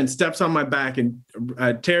Lawrence Timmons steps on my back and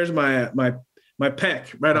tears my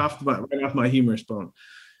pec right off my humerus bone.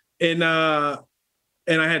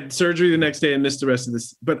 And I had surgery the next day and missed the rest of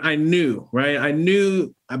this. But I knew, right?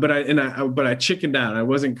 But I chickened out. I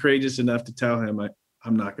wasn't courageous enough to tell him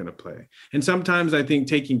I'm not going to play. And sometimes I think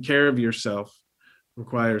taking care of yourself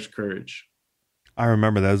requires courage. I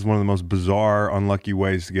remember that was one of the most bizarre, unlucky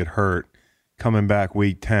ways to get hurt, coming back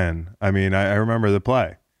week 10. I mean, I remember the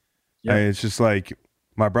play. Yeah. It's just like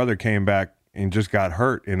my brother came back and just got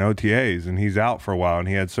hurt in OTAs, and he's out for a while, and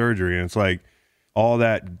he had surgery. And it's like all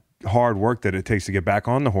that hard work that it takes to get back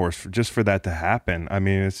on the horse just for that to happen. I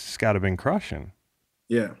mean, it's got to have been crushing.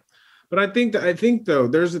 Yeah. But I think though,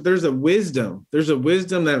 there's a wisdom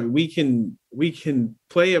that we can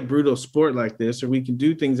play a brutal sport like this, or we can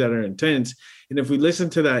do things that are intense. And if we listen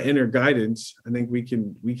to that inner guidance, I think we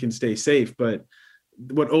can stay safe. But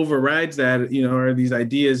what overrides that, are these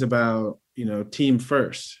ideas about, team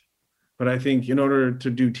first. But I think in order to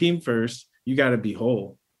do team first, you got to be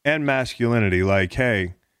whole. And masculinity, like,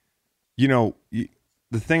 hey, the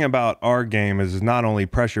thing about our game is not only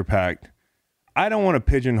pressure packed. I don't want to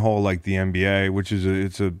pigeonhole like the NBA, which is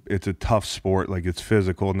it's a tough sport, like it's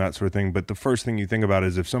physical and that sort of thing. But the first thing you think about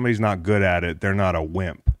is if somebody's not good at it, they're not a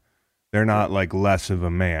wimp. They're not like less of a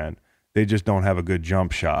man. They just don't have a good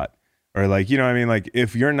jump shot, or like, like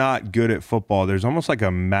if you're not good at football, there's almost like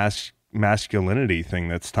a masculinity thing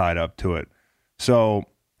that's tied up to it. So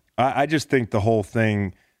I just think the whole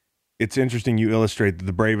thing. It's interesting you illustrate that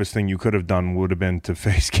the bravest thing you could have done would have been to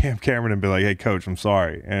face Cam Cameron and be like, hey, coach, I'm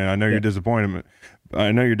sorry. And I know you're disappointed.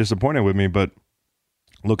 I know you're disappointed with me, but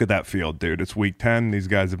look at that field, dude. It's week 10. These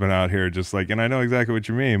guys have been out here just like, and I know exactly what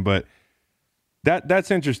you mean, but that's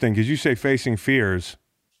interesting because you say facing fears.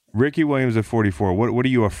 Ricky Williams at 44, what are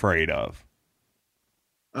you afraid of?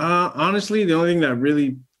 Honestly, the only thing that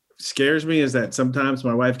really scares me is that sometimes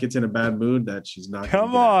my wife gets in a bad mood that she's not.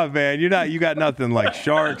 Come on, man. You got nothing like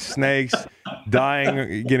sharks, snakes,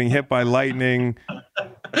 dying, getting hit by lightning.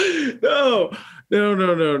 No.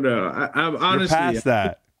 I'm honestly You're past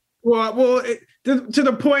that. Well, to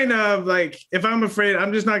the point of like, if I'm afraid,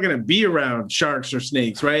 I'm just not going to be around sharks or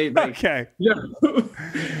snakes, right? Like, okay.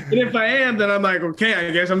 And if I am, then I'm like, okay,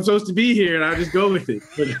 I guess I'm supposed to be here, and I'll just go with it.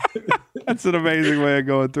 That's an amazing way of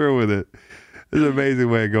going through with it. It's an amazing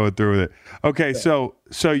way of going through with it. Okay, so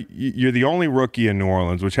you're the only rookie in New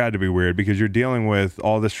Orleans, which had to be weird because you're dealing with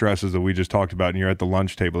all the stresses that we just talked about, and you're at the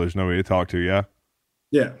lunch table. There's nobody to talk to, yeah?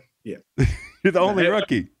 Yeah. You're the only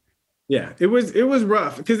rookie. Yeah, it was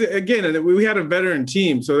rough because, again, we had a veteran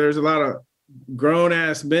team, so there's a lot of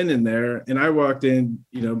grown-ass men in there, and I walked in,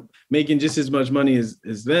 making just as much money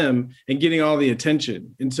as them and getting all the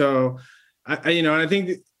attention. And so, I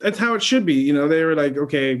think that's how it should be. They were like,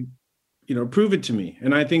 okay, prove it to me.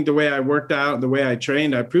 And I think the way I worked out, the way I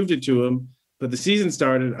trained, I proved it to him. But the season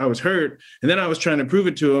started, I was hurt. And then I was trying to prove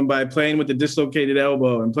it to him by playing with the dislocated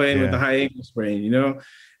elbow and playing with the high ankle sprain,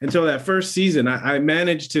 Until that first season, I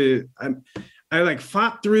managed to, I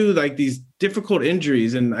fought through like these difficult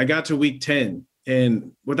injuries, and I got to week 10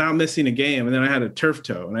 and without missing a game. And then I had a turf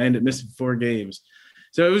toe and I ended up missing 4 games.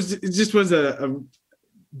 So it just was a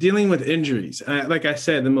dealing with injuries. Like I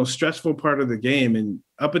said, the most stressful part of the game. And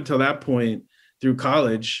up until that point, through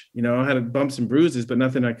college. You know, I had bumps and bruises, but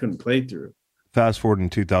nothing I couldn't play through. Fast forward in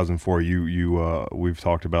 2004, we've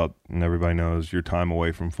talked about, and everybody knows, your time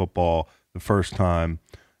away from football the first time.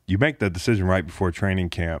 You make that decision right before training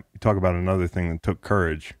camp. You talk about another thing that took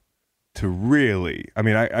courage to really, I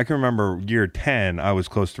mean, I can remember year 10, I was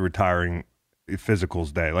close to retiring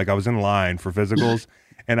physicals day. Like I was in line for physicals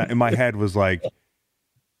and in my head was like,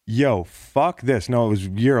 yo, fuck this. No, it was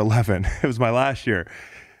year 11. It was my last year.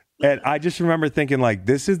 And I just remember thinking like,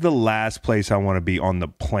 this is the last place I want to be on the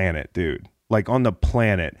planet, dude. Like on the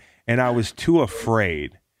planet. And I was too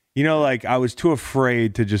afraid. You know, like I was too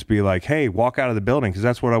afraid to just be like, hey, walk out of the building because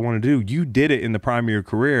that's what I want to do. You did it in the prime of your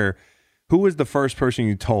career. Who was the first person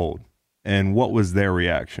you told and what was their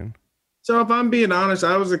reaction? So if I'm being honest,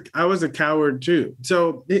 I was a coward too.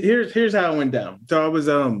 So here's how it went down. So I was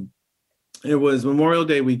it was Memorial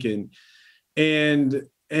Day weekend and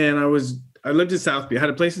I lived in South Beach. I had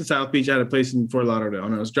a place in South Beach. I had a place in Fort Lauderdale.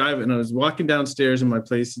 And I was walking downstairs in my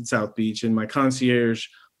place in South Beach, and my concierge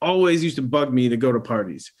always used to bug me to go to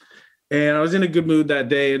parties. And I was in a good mood that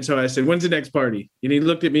day. And so I said, when's the next party? And he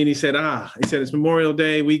looked at me and he said, it's Memorial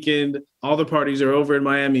Day weekend. All the parties are over in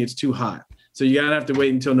Miami. It's too hot. So you gotta have to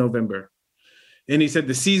wait until November. And he said,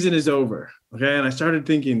 the season is over. Okay. And I started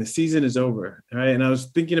thinking the season is over. Right. And I was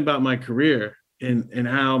thinking about my career and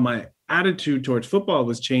how my attitude towards football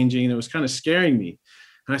was changing, and it was kind of scaring me.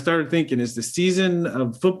 And I started thinking, is the season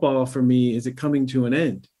of football for me, is it coming to an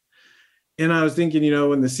end? And I was thinking, you know,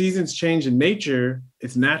 when the seasons change in nature,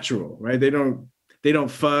 it's natural, right? They don't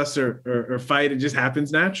fuss or fight. It just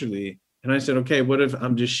happens naturally. And I said, okay, what if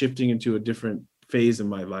I'm just shifting into a different phase of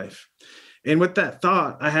my life? And with that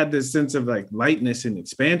thought, I had this sense of like lightness and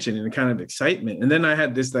expansion and kind of excitement. And then I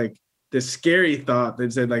had this scary thought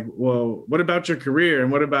that said like, well, what about your career?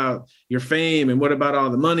 And what about your fame? And what about all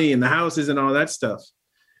the money and the houses and all that stuff?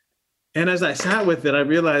 And as I sat with it, I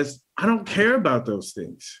realized I don't care about those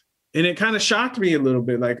things. And it kind of shocked me a little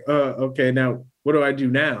bit, like, okay, now what do I do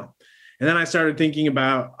now? And then I started thinking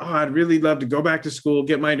about, I'd really love to go back to school,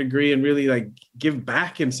 get my degree, and really like give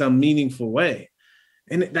back in some meaningful way.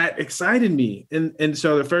 And that excited me. And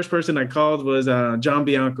so the first person I called was John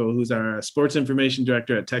Bianco, who's our sports information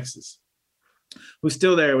director at Texas, who's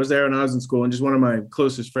still there, was there when I was in school, and just one of my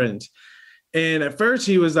closest friends. And at first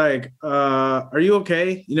he was like, are you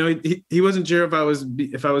okay? You know, he wasn't sure if I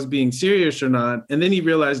was being serious or not. And then he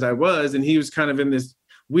realized I was, and he was kind of in this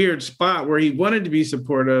weird spot where he wanted to be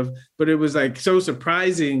supportive, but it was like so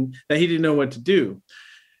surprising that he didn't know what to do.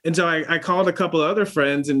 And so I called a couple of other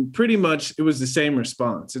friends, and pretty much it was the same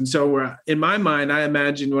response. And so in my mind, I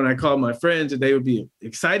imagined when I called my friends that they would be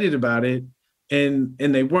excited about it, and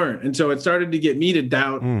they weren't. And so it started to get me to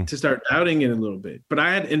to start doubting it a little bit. But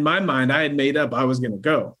in my mind, I had made up I was going to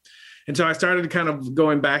go. And so I started kind of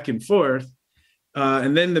going back and forth.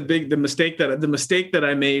 And then the mistake that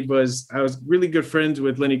I made was I was really good friends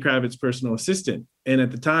with Lenny Kravitz's personal assistant. And at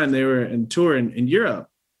the time they were in tour in Europe.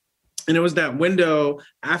 And it was that window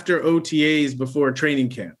after OTAs before training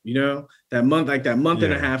camp, you know, that month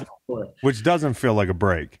and a half before. Which doesn't feel like a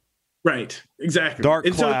break. Right. Exactly. Dark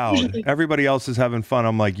cloud. So, everybody else is having fun.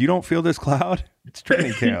 I'm like, you don't feel this cloud? It's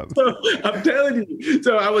training camp. So, I'm telling you.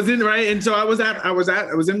 So I was in, right. And so I was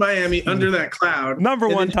in Miami under that cloud. Number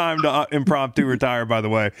one time to impromptu retire, by the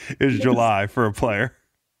way, is July for a player.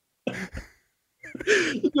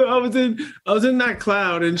 So I was in that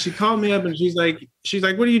cloud, and she called me up, and she's like,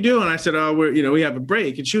 what are you doing? I said, we have a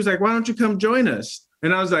break. And she was like, why don't you come join us?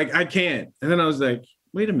 And I was like, I can't. And then I was like,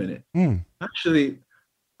 wait a minute. Actually,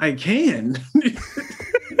 I can.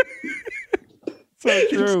 So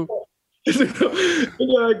true. So,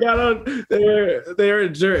 I got on, they were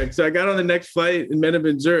in Zurich. So I got on the next flight and met him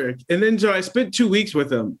in Zurich. And then so I spent 2 weeks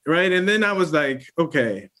with him, right? And then I was like,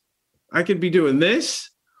 okay, I could be doing this,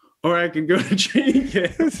 or I could go to training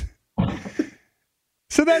camp.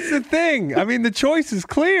 So that's the thing. I mean, the choice is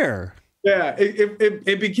clear. Yeah,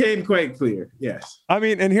 it became quite clear. Yes. I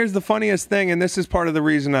mean, and here's the funniest thing, and this is part of the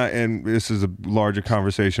reason and this is a larger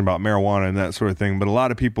conversation about marijuana and that sort of thing, but a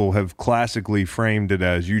lot of people have classically framed it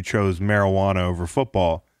as you chose marijuana over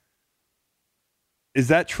football. Is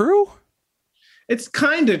that true? It's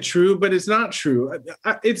kind of true, but it's not true.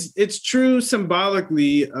 It's true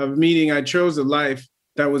symbolically, of meaning I chose a life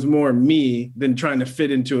that was more me than trying to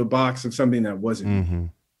fit into a box of something that wasn't me.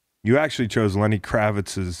 You actually chose Lenny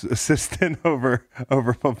Kravitz's assistant over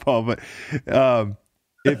football, but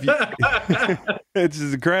it's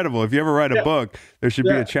incredible. If you ever write a book, there should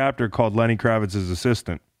be a chapter called Lenny Kravitz's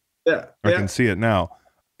assistant. Yeah, I can see it now.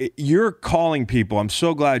 You're calling people. I'm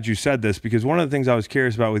so glad you said this, because one of the things I was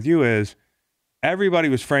curious about with you is everybody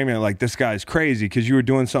was framing it like this guy's crazy because you were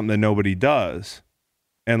doing something that nobody does.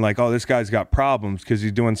 And like, oh, this guy's got problems because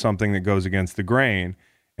he's doing something that goes against the grain.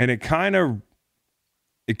 And it kind of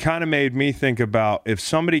made me think about if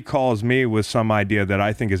somebody calls me with some idea that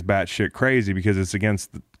I think is batshit crazy because it's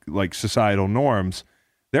against like societal norms,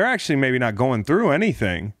 they're actually maybe not going through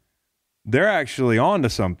anything. They're actually onto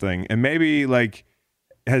something. And maybe like,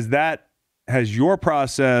 has your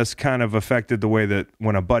process kind of affected the way that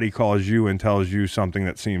when a buddy calls you and tells you something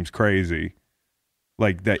that seems crazy,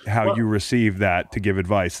 like that, how you receive that to give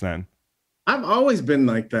advice then? I've always been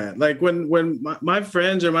like that. Like when my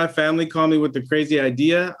friends or my family call me with the crazy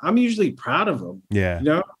idea, I'm usually proud of them. Yeah. You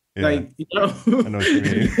know, yeah. like, you know, I know what you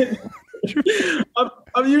mean.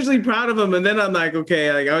 I'm usually proud of them. And then I'm like,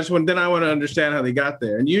 okay, like I want to understand how they got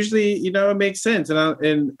there. And usually, you know, it makes sense.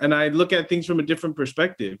 And I look at things from a different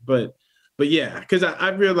perspective, but yeah, because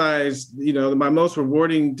I've realized, you know, my most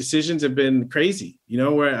rewarding decisions have been crazy, you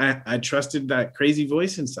know, where I trusted that crazy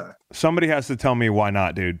voice inside. Somebody has to tell me why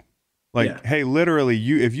not, dude. Like, hey, literally,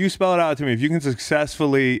 if you spell it out to me, if you can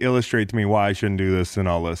successfully illustrate to me why I shouldn't do this, then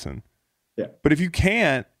I'll listen. Yeah. But if you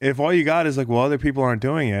can't, if all you got is like, well, other people aren't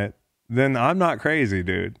doing it, then I'm not crazy,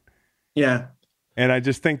 dude. Yeah. And I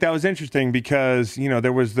just think that was interesting because, you know,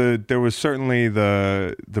 there was certainly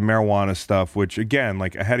the marijuana stuff, which again,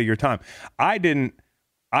 like ahead of your time.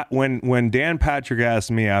 When Dan Patrick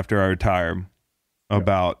asked me after I retired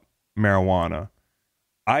about marijuana,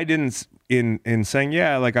 I didn't in saying,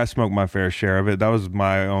 yeah, like I smoke my fair share of it. That was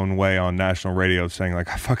my own way on national radio of saying like,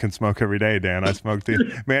 I fucking smoke every day, Dan. I smoke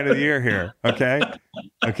the man of the year here. Okay.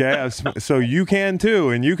 So you can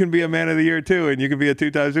too. And you can be a man of the year too. And you can be a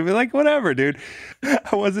 2-time super, like whatever, dude.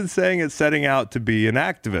 I wasn't saying it's setting out to be an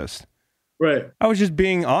activist. Right. I was just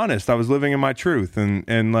being honest. I was living in my truth.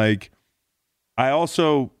 And like, I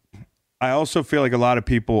also feel like a lot of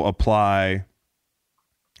people apply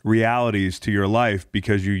realities to your life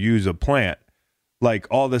because you use a plant. Like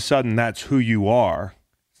all of a sudden that's who you are.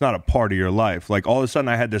 It's not a part of your life. Like all of a sudden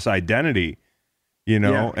I had this identity, you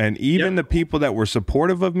know, and even the people that were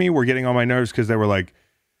supportive of me were getting on my nerves because they were like,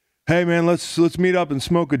 hey man, let's meet up and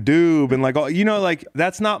smoke a doob. And like, you know, like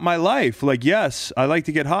that's not my life. Like, yes, I like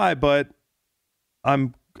to get high, but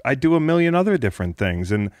I do a million other different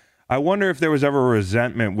things. And I wonder if there was ever a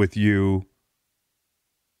resentment with you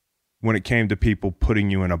when it came to people putting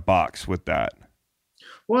you in a box with that.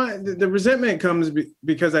 Well, the resentment comes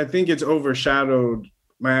because I think it's overshadowed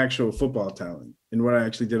my actual football talent and what I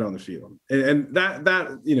actually did on the field. And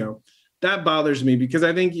that, you know, that bothers me because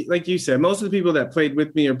I think, like you said, most of the people that played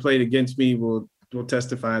with me or played against me will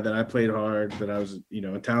testify that I played hard, that I was, you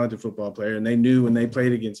know, a talented football player. And they knew when they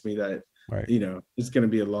played against me that, you know, it's going to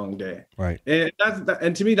be a long day. Right.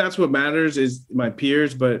 And to me, that's what matters is my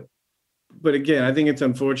peers. But again, I think it's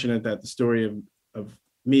unfortunate that the story of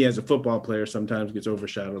me as a football player sometimes gets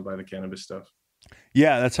overshadowed by the cannabis stuff.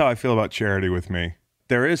 Yeah, that's how I feel about charity with me.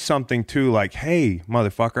 There is something to like, hey,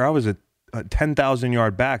 motherfucker, I was a 10,000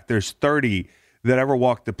 yard back. There's 30 that ever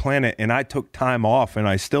walked the planet, and I took time off, and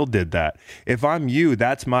I still did that. If I'm you,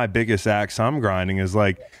 that's my biggest axe I'm grinding is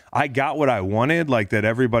like, I got what I wanted, like that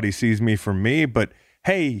everybody sees me for me, but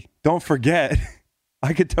hey, don't forget,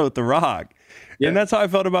 I could tote the rock. Yeah. And that's how I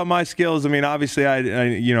felt about my skills. I mean, obviously,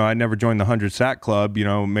 I never joined the 100 sack club, you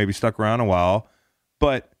know, maybe stuck around a while.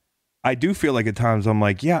 But I do feel like at times I'm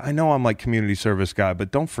like, yeah, I know I'm like community service guy, but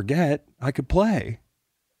don't forget, I could play.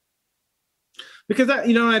 Because,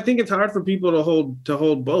 I think it's hard for people to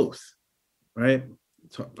hold both, right?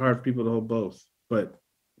 It's hard for people to hold both. But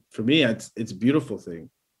for me, it's a beautiful thing.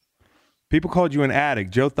 People called you an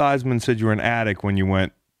addict. Joe Theismann said you were an addict when you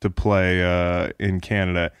went to play in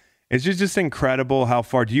Canada. It's just incredible how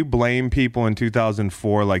far. Do you blame people in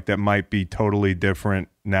 2004 like that might be totally different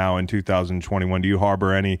now in 2021? Do you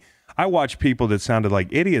harbor any? I watch people that sounded like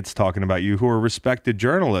idiots talking about you who are respected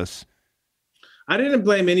journalists. I didn't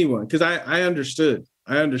blame anyone because I understood.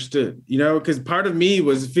 Because part of me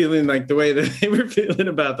was feeling like the way that they were feeling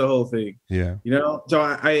about the whole thing. Yeah. So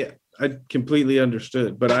I completely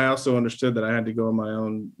understood, but I also understood that I had to go on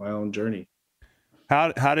my own journey.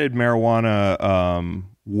 How did marijuana,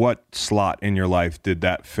 what slot in your life did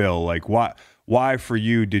that fill? Like why for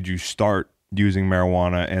you did you start using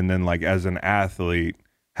marijuana? And then like as an athlete,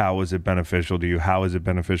 how was it beneficial to you? How is it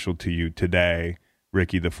beneficial to you today,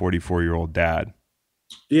 Ricky, the 44-year-old dad?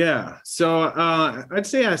 Yeah. So I'd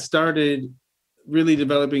say I started really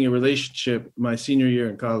developing a relationship my senior year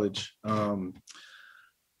in college.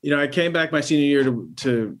 I came back my senior year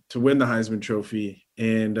to win the Heisman Trophy.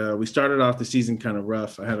 And we started off the season kind of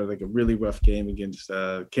rough. I had a really rough game against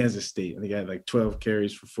Kansas State. I think I had like 12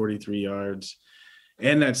 carries for 43 yards.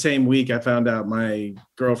 And that same week, I found out my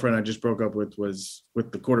girlfriend I just broke up with was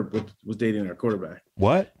dating our quarterback.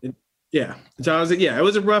 What? Yeah. So I was like, yeah, it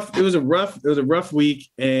was a rough week.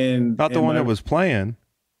 And not the one that was playing.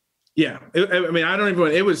 Yeah. I mean, I don't even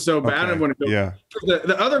want, it was so bad. Okay. I don't want to go. Yeah.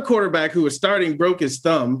 The other quarterback who was starting broke his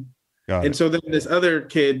thumb. And so then this other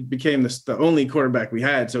kid became the only quarterback we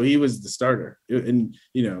had. So he was the starter. And,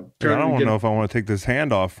 you know, I don't know if I want to take this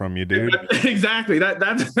hand off from you, dude. Exactly.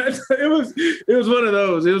 That's it was one of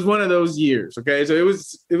those. It was one of those years. Okay. So it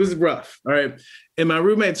was rough. All right. And my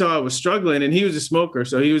roommate saw I was struggling, and he was a smoker.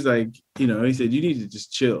 So he was like, you know, he said, you need to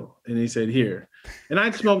just chill. And he said, here. And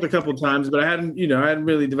I'd smoked a couple of times, but I hadn't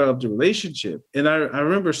really developed a relationship. And I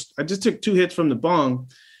remember I just took 2 hits from the bong.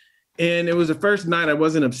 And it was the first night I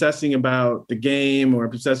wasn't obsessing about the game or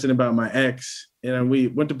obsessing about my ex. And we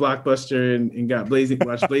went to Blockbuster and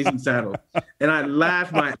watched Blazing Saddles. And I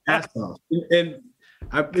laughed my ass off. And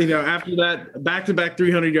I, after that, back-to-back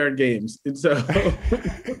 300-yard games. And so,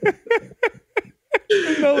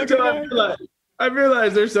 I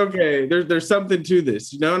realized there's something to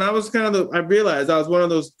this, And I was I realized I was one of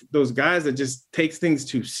those guys that just takes things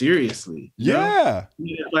too seriously. Yeah.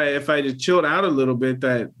 If I just chilled out a little bit,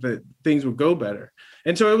 that things would go better.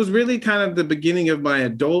 And so it was really kind of the beginning of my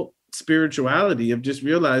adult spirituality of just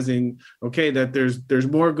realizing, okay, that there's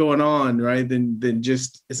more going on, right? Than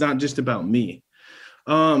just, it's not just about me.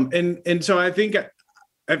 And so I think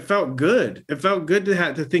it felt good. It felt good to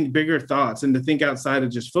have to think bigger thoughts and to think outside of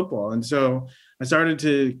just football. And so I started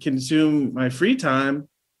to consume my free time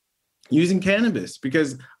using cannabis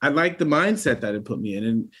because I liked the mindset that it put me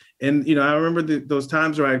in. And I remember those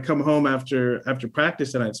times where I'd come home after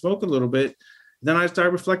practice and I'd smoke a little bit. Then I started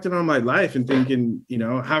reflecting on my life and thinking,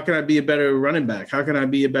 how can I be a better running back? How can I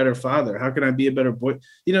be a better father? How can I be a better boy?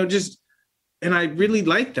 And I really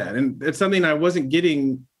liked that. And it's something I wasn't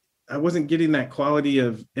getting that quality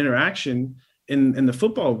of interaction in the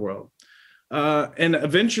football world. And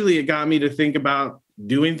eventually it got me to think about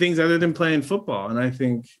doing things other than playing football. And I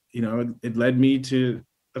think, it led me to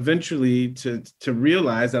eventually to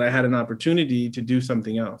realize that I had an opportunity to do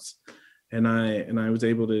something else. And I was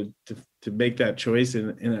able to make that choice.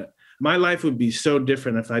 And my life would be so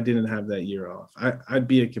different if I didn't have that year off. I'd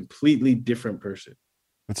be a completely different person.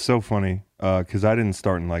 It's so funny because I didn't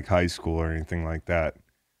start in like high school or anything like that.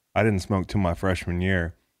 I didn't smoke till my freshman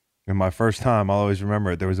year. And my first time, I'll always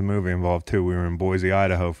remember it. There was a movie involved too. We were in Boise,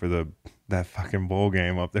 Idaho for that fucking bowl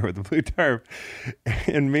game up there with the blue turf.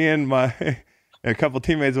 And me and a couple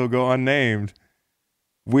teammates will go unnamed.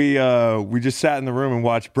 We just sat in the room and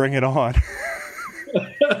watched Bring It On.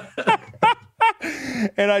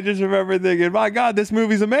 And I just remember thinking, my God, this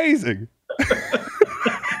movie's amazing.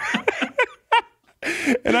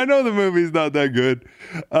 And I know the movie's not that good.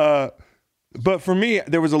 But for me,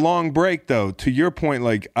 there was a long break, though. To your point,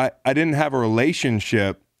 like I didn't have a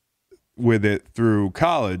relationship with it through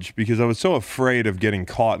college because I was so afraid of getting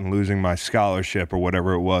caught and losing my scholarship or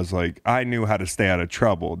whatever it was. Like I knew how to stay out of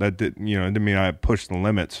trouble. That didn't mean I pushed the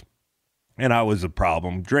limits. And I was a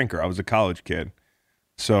problem drinker. I was a college kid.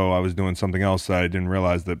 So I was doing something else that I didn't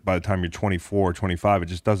realize that by the time you're 24 or 25, it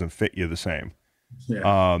just doesn't fit you the same.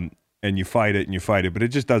 Yeah. And you fight it, but it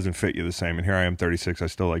just doesn't fit you the same. And here I am, 36. I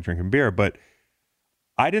still like drinking beer, but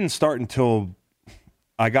I didn't start until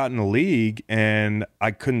I got in the league and I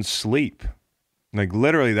couldn't sleep. Like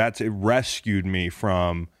literally, it rescued me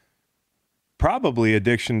from probably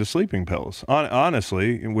addiction to sleeping pills.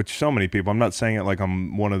 Honestly, which so many people. I'm not saying it like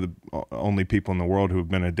I'm one of the only people in the world who have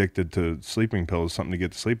been addicted to sleeping pills, something to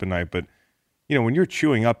get to sleep at night. But when you're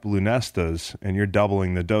chewing up Lunestas and you're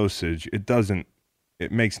doubling the dosage,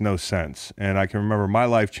 it makes no sense. And I can remember my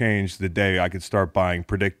life changed the day I could start buying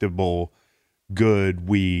predictable, good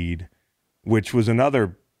weed, which was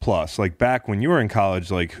another plus. Like back when you were in college,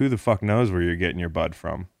 like who the fuck knows where you're getting your bud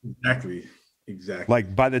from? Exactly.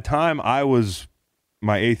 Like by the time I was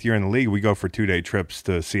my 8th year in the league, we go for 2-day trips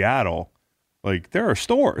to Seattle. Like there are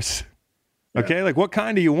stores. Okay. Yeah. Like what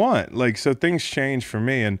kind do you want? Like, so things change for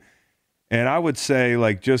me. And I would say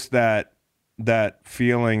like just that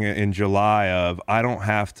feeling in July of I don't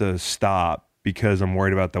have to stop because I'm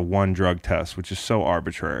worried about the one drug test, which is so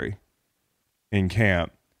arbitrary in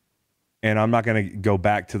camp. And I'm not going to go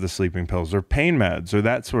back to the sleeping pills or pain meds or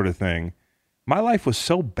that sort of thing. My life was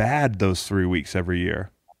so bad those 3 weeks every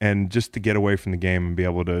year. And just to get away from the game and be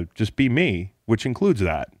able to just be me, which includes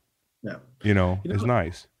that, is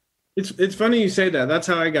nice. It's funny you say that. That's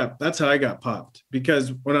how I got popped,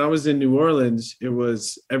 because when I was in New Orleans, it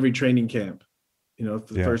was every training camp.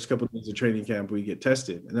 For the first couple of days of training camp, we get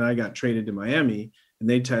tested. And then I got traded to Miami and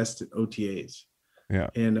they tested OTAs. Yeah.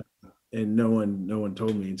 And and no one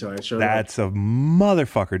told me until I showed up. That's a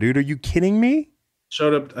motherfucker, dude. Are you kidding me?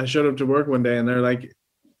 I showed up to work one day and they're like,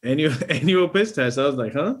 annual piss test. I was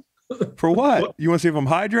like, huh? For what? You want to see if I'm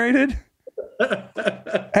hydrated?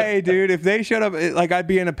 Hey, dude, if they showed up, like, I'd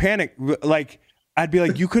be in a panic. Like, I'd be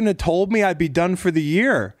like, you couldn't have told me, I'd be done for the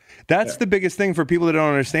year. That's the biggest thing for people that don't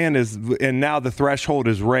understand is, and now the threshold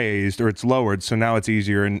is raised or it's lowered. So now it's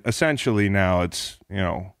easier. And essentially now it's,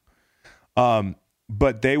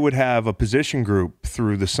 but they would have a position group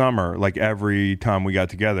through the summer, like every time we got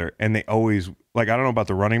together. And they always, like, I don't know about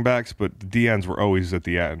the running backs, but the DNs were always at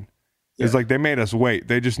the end. Yeah. It's like they made us wait.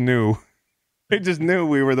 They just knew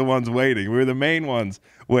we were the ones waiting. We were the main ones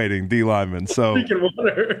waiting, D linemen. So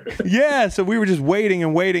yeah, so we were just waiting,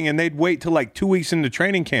 and they'd wait till like 2 weeks into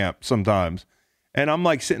training camp sometimes. And I'm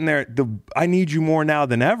like sitting there, I need you more now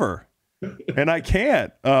than ever. And I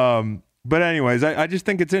can't. But anyways, I just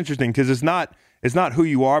think it's interesting because it's not who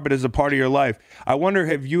you are, but it's a part of your life. I wonder,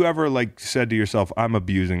 have you ever like said to yourself, I'm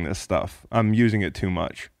abusing this stuff. I'm using it too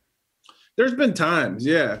much. There's been times,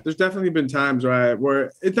 yeah. There's definitely been times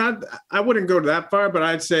where it's not, I wouldn't go that far, but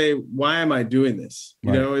I'd say, why am I doing this?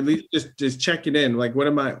 You know, at least just checking in. Like, what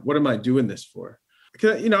am I doing this for?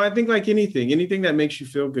 Because, I think like anything that makes you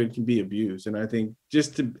feel good can be abused. And I think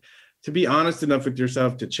just to be honest enough with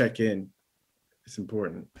yourself to check in, it's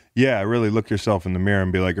important. Yeah, really look yourself in the mirror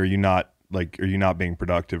and be like, are you not being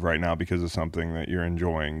productive right now because of something that you're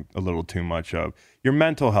enjoying a little too much of? Your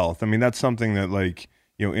mental health. I mean, that's something that like,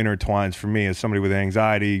 intertwines for me as somebody with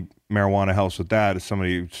anxiety. Marijuana helps with that. As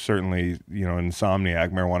somebody certainly,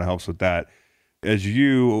 insomniac, marijuana helps with that.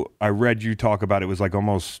 I read you talk about it was like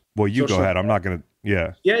almost, well, you go ahead. I'm not going to,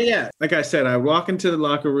 yeah. Yeah. Like I said, I walk into the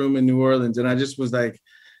locker room in New Orleans and I just was like,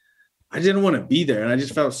 I didn't want to be there. And I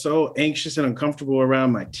just felt so anxious and uncomfortable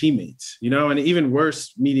around my teammates, and even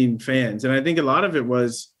worse, meeting fans. And I think a lot of it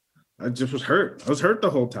was, I just was hurt. I was hurt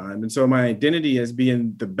the whole time. And so my identity as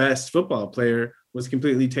being the best football player was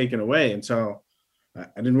completely taken away. And so I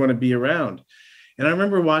didn't want to be around. And I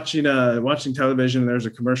remember watching television, and there was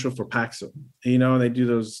a commercial for Paxil, and they do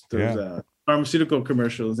those pharmaceutical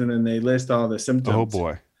commercials, and then they list all the symptoms. Oh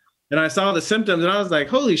boy. And I saw the symptoms and I was like,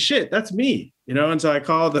 holy shit, that's me, And so I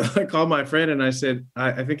called my friend and I said,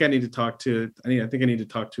 I think I need to talk to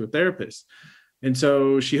a therapist. And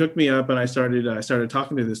so she hooked me up and I started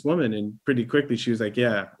talking to this woman, and pretty quickly she was like,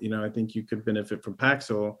 yeah, I think you could benefit from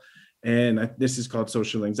Paxil. And this is called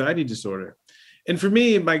social anxiety disorder. And for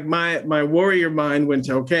me, like my warrior mind went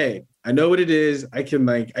to, okay, I know what it is. I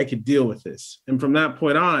could deal with this. And from that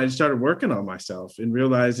point on, I started working on myself and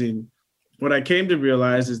realizing what I came to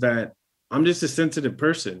realize is that I'm just a sensitive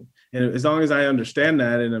person. And as long as I understand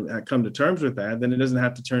that and I come to terms with that, then it doesn't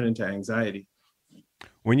have to turn into anxiety.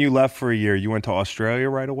 When you left for a year, you went to Australia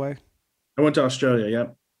right away? I went to Australia,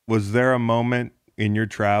 yep. Was there a moment in your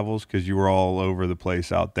travels, because you were all over the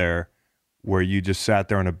place out there, where you just sat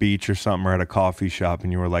there on a beach or something or at a coffee shop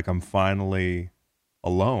and you were like, I'm finally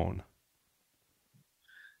alone?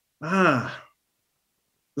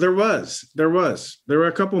 There were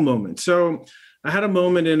a couple moments. So I had a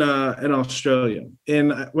moment in Australia.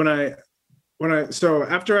 And so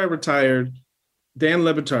after I retired, Dan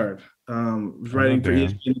Le Batard was writing for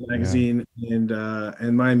ESPN magazine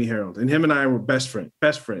and Miami Herald, and him and I were best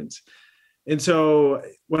friends. And so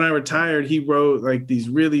when I retired, he wrote like these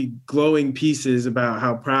really glowing pieces about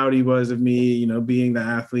how proud he was of me, being the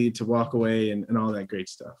athlete to walk away and all that great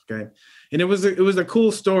stuff. Okay. And it was a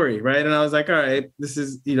cool story. Right. And I was like, all right, this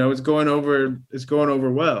is, it's going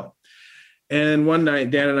over well. And one night,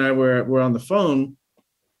 Dan and I were on the phone,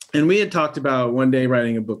 and we had talked about one day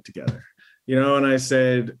writing a book together, and I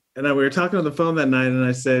said, we were talking on the phone that night, and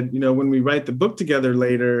I said, when we write the book together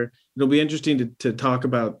later, it'll be interesting to talk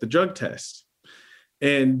about the drug test.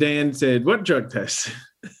 And Dan said, what drug test?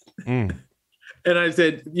 And I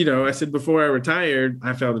said, before I retired,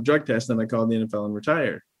 I failed a drug test, and I called the NFL and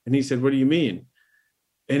retired. And he said, what do you mean?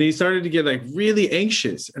 And he started to get like really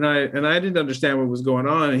anxious. And I didn't understand what was going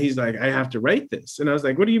on. And he's like, I have to write this. And I was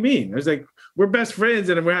like, what do you mean? I was like, we're best friends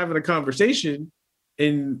and we're having a conversation.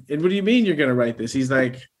 And what do you mean you're going to write this? He's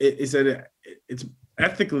like, he said, it's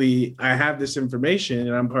ethically, I have this information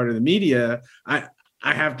and I'm part of the media. I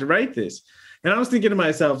have to write this. And I was thinking to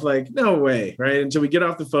myself, like, no way. Right. Until we get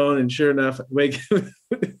off the phone. And sure enough, wake up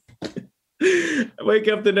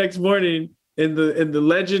the next morning. And the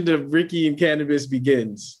legend of Ricky and cannabis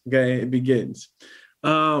begins. Okay, it begins,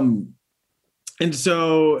 and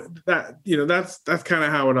so that that's kind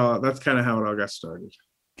of how it all got started.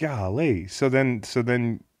 Golly, so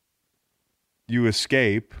then you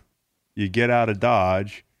escape, you get out of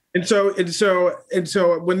Dodge, and so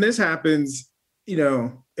when this happens,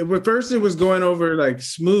 at first it was going over like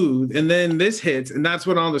smooth, and then this hits, and that's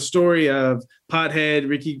when all the story of Pothead,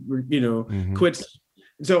 Ricky, quits.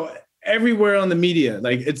 So everywhere on the media,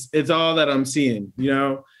 like it's all that I'm seeing,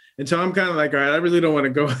 And so I'm kind of like, all right, I really don't want to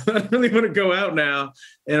go. I really want to go out now.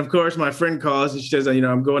 And of course, my friend calls and she says,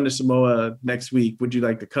 I'm going to Samoa next week. Would you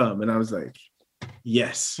like to come? And I was like,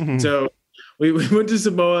 yes. Mm-hmm. So we went to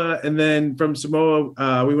Samoa, and then from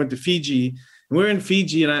Samoa, we went to Fiji. And we were in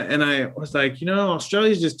Fiji, and I was like,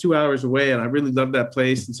 Australia's just 2 hours away, and I really love that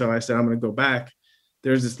place. And so I said, I'm going to go back.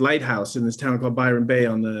 There's this lighthouse in this town called Byron Bay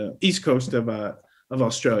on the east coast of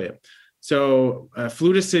Australia. So I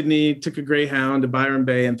flew to Sydney, took a Greyhound to Byron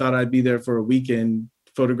Bay, and thought I'd be there for a weekend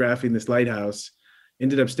photographing this lighthouse.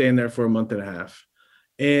 Ended up staying there for a month and a half.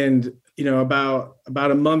 And about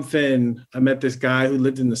a month in, I met this guy who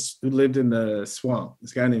lived in the swamp.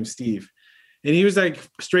 This guy named Steve. And he was like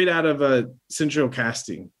straight out of a Central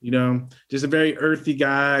Casting, just a very earthy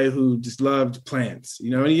guy who just loved plants,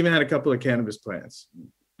 and he even had a couple of cannabis plants.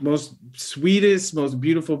 Most sweetest, most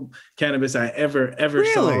beautiful cannabis I ever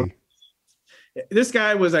saw. This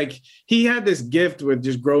guy was like, he had this gift with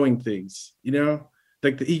just growing things,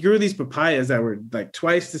 like he grew these papayas that were like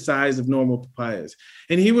twice the size of normal papayas.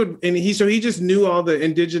 And he just knew all the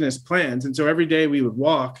indigenous plants. And so every day we would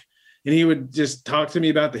walk, and he would just talk to me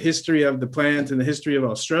about the history of the plant and the history of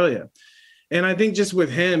Australia. And I think just with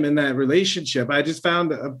him and that relationship, I just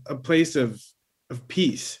found a place of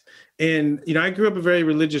peace. And, I grew up a very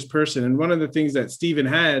religious person. And one of the things that Stephen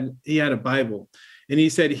he had a Bible. And he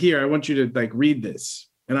said, here, I want you to like read this.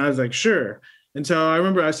 And I was like, sure. And so I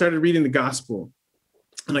remember I started reading the gospel.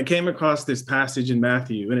 And I came across this passage in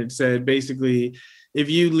Matthew. And it said, basically, if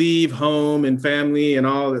you leave home and family and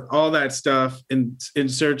all that stuff in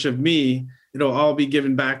search of me, it'll all be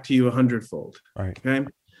given back to you 100-fold. Right. Okay.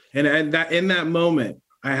 And that in that moment,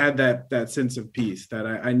 I had that sense of peace that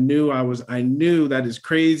I knew that as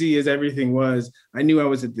crazy as everything was, I knew I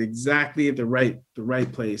was exactly at the right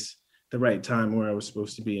place, the right time where I was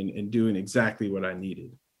supposed to be and doing exactly what I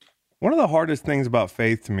needed. One of the hardest things about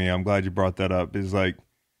faith to me, I'm glad you brought that up, is like,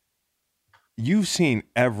 you've seen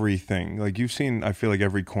everything. Like you've seen, I feel like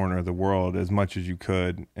every corner of the world as much as you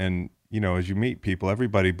could. And, as you meet people,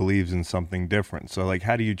 everybody believes in something different. So like,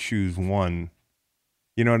 how do you choose one?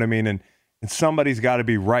 You know what I mean? And somebody's got to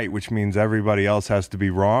be right, which means everybody else has to be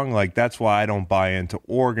wrong. Like, that's why I don't buy into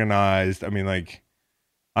organized. I mean, like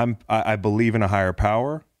I believe in a higher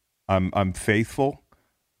power. I'm faithful,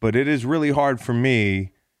 but it is really hard for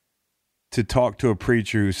me to talk to a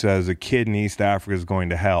preacher who says a kid in East Africa is going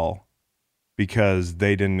to hell because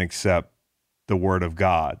they didn't accept the word of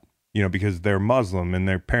God, because they're Muslim and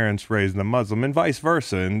their parents raised them Muslim and vice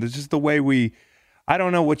versa. And it's just the way I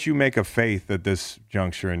don't know what you make of faith at this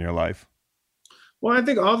juncture in your life. Well, I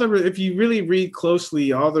think if you really read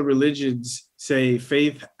closely, all the religions say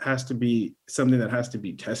faith has to be something that has to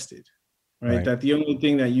be tested, right? That the only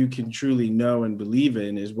thing that you can truly know and believe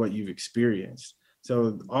in is what you've experienced.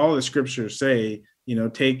 So all the scriptures say,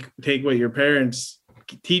 take what your parents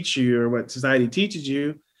teach you or what society teaches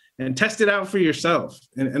you and test it out for yourself.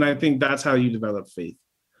 And I think that's how you develop faith.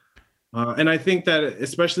 And I think that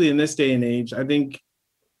especially in this day and age, I think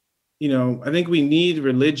we need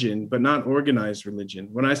religion, but not organized religion.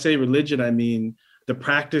 When I say religion, I mean the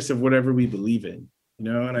practice of whatever we believe in,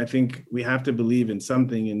 and I think we have to believe in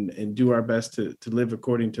something and do our best to live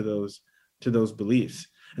according to those beliefs.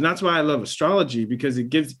 And that's why I love astrology, because it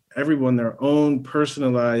gives everyone their own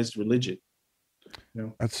personalized religion.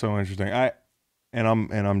 That's so interesting.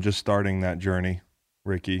 I'm just starting that journey,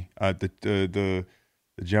 Ricky. The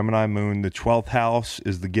Gemini moon, the 12th house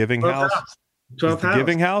is the giving house. 12th house.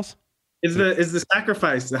 Giving house is the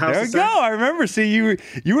sacrifice. The house. There we go. I remember. See, you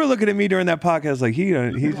were looking at me during that podcast like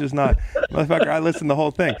he's just not motherfucker. I listened to the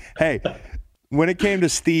whole thing. Hey, when it came to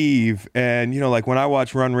Steve and, like when I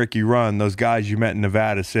watch Run Ricky Run, those guys you met in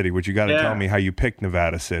Nevada City, which you got to tell me how you picked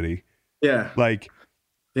Nevada City. Yeah.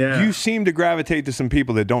 You seem to gravitate to some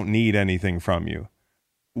people that don't need anything from you.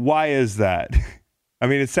 Why is that? I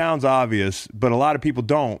mean, it sounds obvious, but a lot of people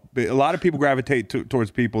don't. A lot of people gravitate towards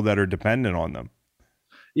people that are dependent on them.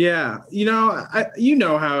 Yeah.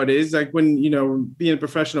 How it is. Like when, being a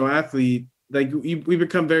professional athlete, like we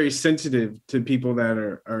become very sensitive to people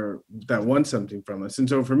that want something from us. And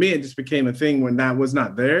so for me, it just became a thing when that was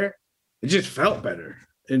not there, it just felt better.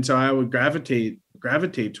 And so I would gravitate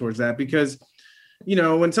towards that because,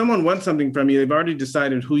 when someone wants something from you, they've already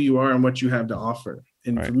decided who you are and what you have to offer.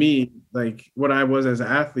 And for me, like what I was as an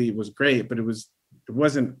athlete was great, but it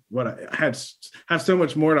wasn't what I have so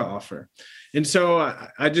much more to offer. And so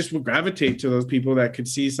I just would gravitate to those people that could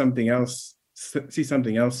see something else see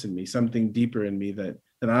something else in me, something deeper in me that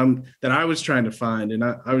I was trying to find, and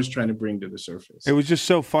I was trying to bring to the surface. It was just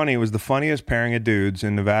so funny. It was the funniest pairing of dudes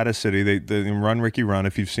in Nevada City. They Run Ricky Run,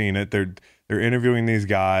 if you've seen it. They're interviewing these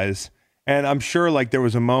guys, and I'm sure like there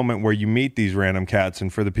was a moment where you meet these random cats.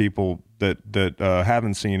 And for the people that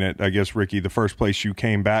haven't seen it, I guess Ricky, the first place you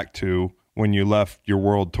came back to when you left your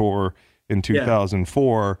world tour in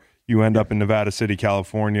 2004, you end up in Nevada City,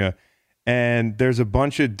 California, and there's a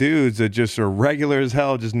bunch of dudes that just are regular as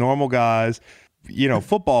hell, just normal guys.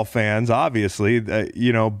 Football fans, obviously,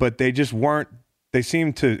 but they just weren't, they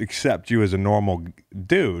seemed to accept you as a normal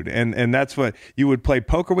dude. And that's what you would play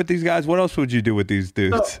poker with these guys. What else would you do with these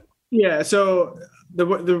dudes? So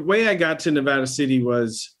the way I got to Nevada City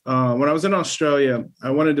was when I was in Australia,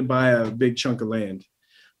 I wanted to buy a big chunk of land,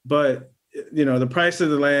 but the price of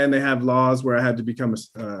the land, they have laws where I had to become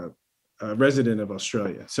a resident of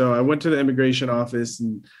Australia. So I went to the immigration office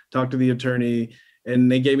and talked to the attorney,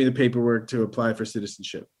 and they gave me the paperwork to apply for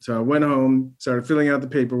citizenship. So I went home, started filling out the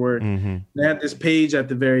paperwork. Mm-hmm. They had this page at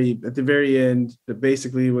the very end that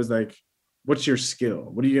basically was like, what's your skill?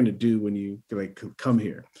 What are you going to do when you like come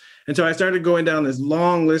here? And so I started going down this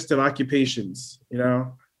long list of occupations, and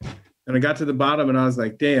I got to the bottom and I was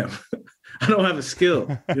like, damn, I don't have a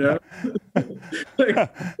skill, like,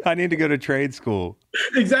 I need to go to trade school.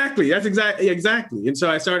 Exactly. That's exactly. And so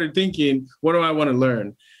I started thinking, what do I want to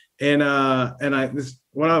learn? And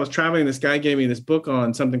when I was traveling, this guy gave me this book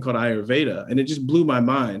on something called Ayurveda, and it just blew my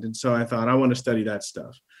mind. And so I thought, I want to study that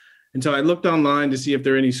stuff. And so I looked online to see if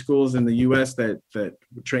there are any schools in the U.S. that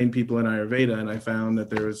train people in Ayurveda, and I found that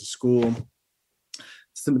there was a school.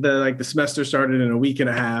 The semester started in a week and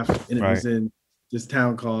a half, and it was in this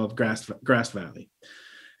town called Grass Valley.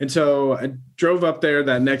 And so I drove up there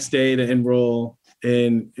that next day to enroll.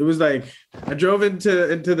 And it was like I drove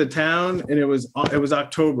into the town, and it was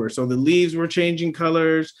October, so the leaves were changing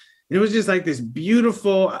colors. And it was just like this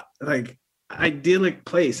beautiful, like idyllic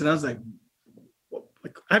place. And I was like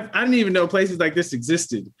I didn't even know places like this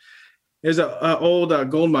existed. There's an old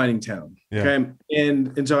gold mining town. Yeah. Okay,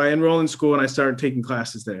 and so I enrolled in school, and I started taking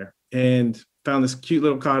classes there, and found this cute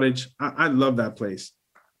little cottage. I love that place.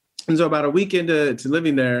 And so about a week into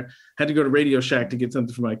living there, I had to go to Radio Shack to get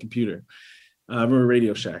something for my computer. I remember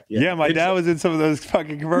Radio Shack. Yeah, my dad was in some of those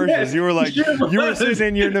fucking commercials. Yes, you were like, you were sitting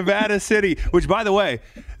in your Nevada City, which, by the way,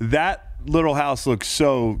 that little house looks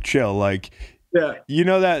so chill. Like,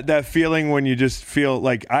 that feeling when you just feel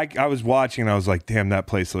like I was watching and I was like, damn, that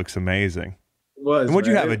place looks amazing. It was. And what'd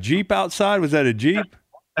you have, a Jeep outside? Was that a Jeep?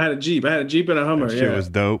 I had a Jeep. And a Hummer. That shit was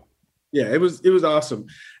dope. Yeah, it was awesome.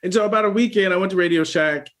 And so about a weekend, I went to Radio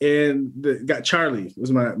Shack, and got Charlie,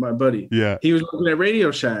 was my buddy. Yeah. He was working at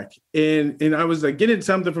Radio Shack, and I was like getting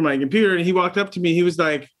something from my computer, and he walked up to me. He was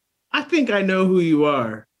like, I think I know who you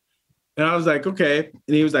are. And I was like, okay.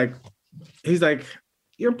 And he's like,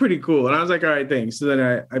 you're pretty cool. And I was like, all right, thanks. So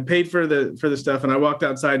then I paid for the stuff, and I walked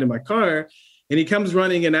outside to my car, and he comes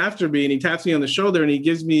running in after me, and he taps me on the shoulder, and he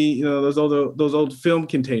gives me, those old film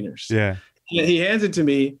containers. Yeah. And he hands it to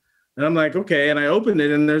me. And I'm like, okay. And I opened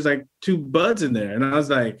it, and there's like 2 buds in there. And I was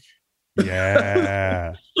like,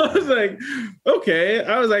 yeah. I was like, okay.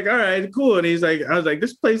 I was like, all right, cool. And I was like,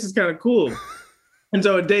 this place is kind of cool. And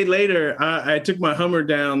so a day later, I took my Hummer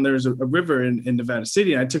down. There's a river in Nevada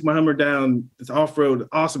City. And I took my Hummer down this off-road,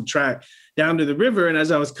 awesome track down to the river. And as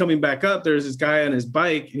I was coming back up, there was this guy on his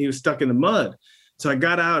bike, and he was stuck in the mud. So I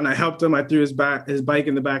got out and I helped him. I threw his bike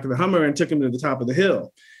in the back of the Hummer and took him to the top of the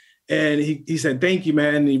hill. And he said, thank you,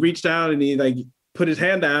 man. And he reached out and he like put his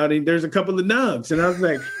hand out, and there's a couple of nugs. And I was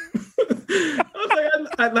like,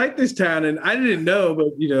 I like this town. And I didn't know, but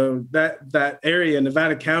that area,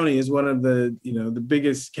 Nevada County, is one of the, the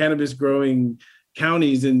biggest cannabis growing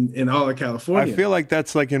counties in all of California. I feel like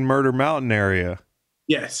that's like in Murder Mountain area.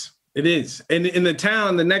 Yes, it is. And in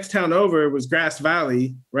the next town over was Grass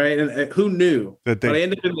Valley, right? And who knew? But I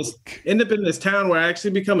end up in this town where I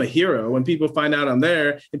actually become a hero when people find out I'm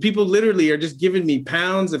there, and people literally are just giving me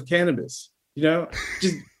pounds of cannabis.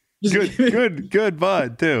 Just good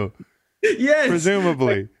bud too. Yes,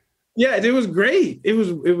 presumably. Yeah, it was great. It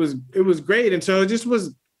was great, and so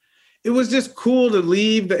it was just cool to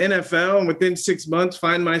leave the NFL and within 6 months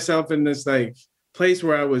find myself in this like place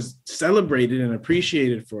where I was celebrated and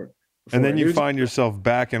appreciated for it. And then you find yourself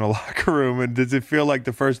back in a locker room. And does it feel like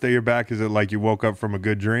the first day you're back, is it like you woke up from a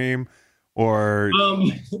good dream? Or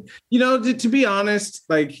to be honest,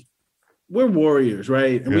 like, we're warriors,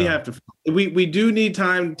 right? And we have to we do need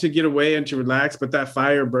time to get away and to relax, but that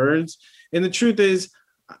fire burns. And the truth is,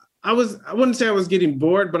 I wouldn't say I was getting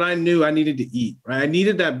bored, but I knew I needed to eat, right? I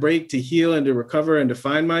needed that break to heal and to recover and to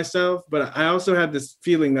find myself. But I also had this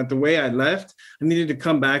feeling that the way I left, I needed to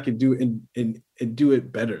come back and do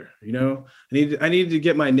it better. You know, I needed to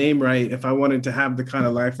get my name right if I wanted to have the kind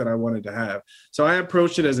of life that I wanted to have. So I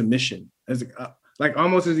approached it as a mission, like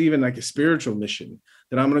almost as even like a spiritual mission,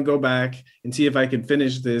 that I'm going to go back and see if I can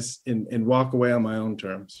finish this and walk away on my own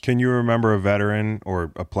terms. Can you remember a veteran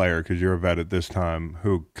or a player, because you're a vet at this time,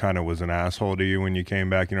 who kind of was an asshole to you when you came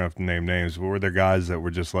back? You don't have to name names, but were there guys that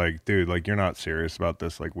were just like, dude, like, you're not serious about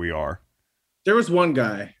this like we are? There was one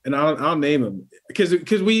guy, and I'll name him because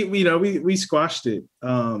we squashed it.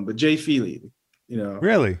 But Jay Feely,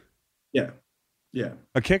 Really? Yeah.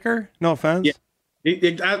 A kicker? No offense. Yeah.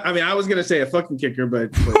 I was gonna say a fucking kicker,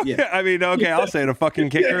 but yeah. I mean, okay, I'll say it. A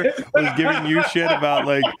fucking kicker was giving you shit about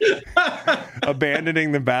like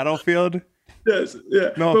abandoning the battlefield. Yes, yeah.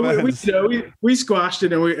 No offense. We squashed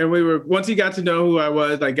it, and we were, once he got to know who I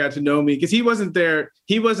was, like, got to know me, because he wasn't there.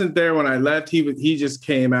 He wasn't there when I left. He just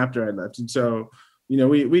came after I left, and so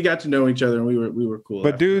we got to know each other, and we were cool.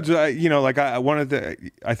 But dudes, I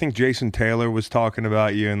think Jason Taylor was talking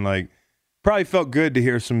about you, and like probably felt good to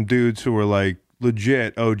hear some dudes who were like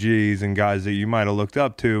legit OGs and guys that you might have looked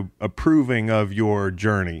up to approving of your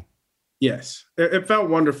journey. Yes, it felt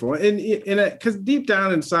wonderful, and because deep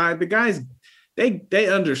down inside, the guys, they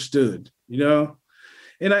understood,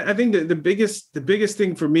 And I think that the biggest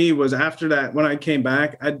thing for me was after that, when I came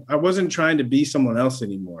back, I wasn't trying to be someone else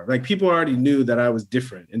anymore. Like, people already knew that I was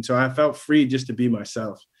different, and so I felt free just to be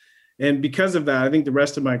myself. And because of that, I think the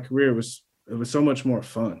rest of my career was so much more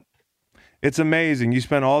fun. It's amazing. You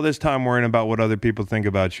spend all this time worrying about what other people think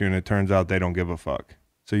about you, and it turns out they don't give a fuck.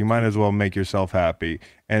 So you might as well make yourself happy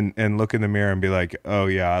and look in the mirror and be like, oh,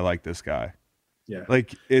 yeah, I like this guy. Yeah.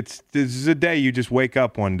 Like, this is a day you just wake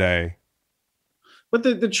up one day. But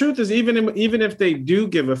the truth is, even if they do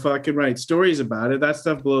give a fuck and write stories about it, that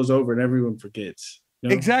stuff blows over and everyone forgets.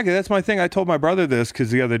 Exactly. That's my thing. I told my brother this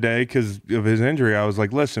the other day, because of his injury, I was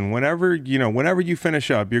like, listen, whenever you finish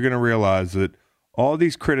up, you're going to realize that all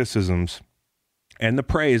these criticisms and the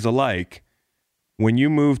praise alike, when you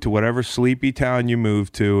move to whatever sleepy town you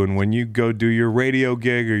move to, and when you go do your radio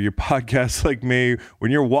gig or your podcast like me,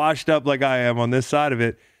 when you're washed up like I am on this side of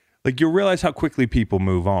it, like, you'll realize how quickly people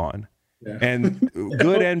move on. Yeah. And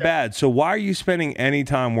good and bad. So why are you spending any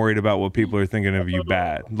time worried about what people are thinking of you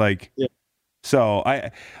bad? Like, yeah. So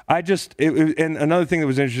I just, and another thing that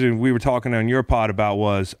was interesting, we were talking on your pod about,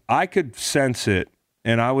 was I could sense it,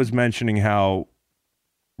 and I was mentioning how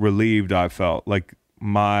relieved I felt, like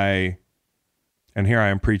and here I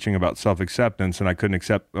am preaching about self-acceptance, and I couldn't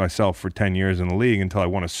accept myself for 10 years in the league until I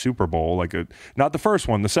won a Super Bowl, not the first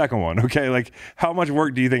one, the second one. Okay. Like, how much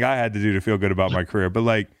work do you think I had to do to feel good about my career? But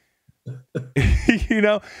like,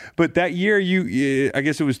 but that year, I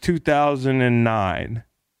guess it was 2009,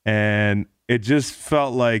 and it just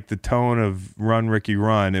felt like the tone of Run Ricky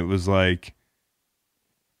Run. It was like,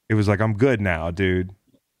 I'm good now, dude.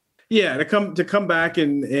 Yeah, to come back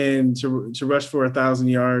and to rush for 1,000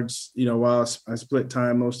 yards, while I split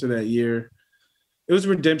time most of that year, it was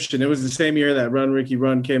redemption. It was the same year that Run Ricky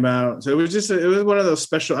Run came out, so it was one of those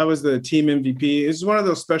special. I was the team MVP. It was one of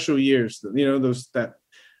those special years,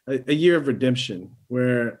 a year of redemption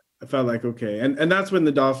where I felt like, okay, and that's when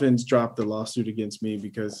the Dolphins dropped the lawsuit against me,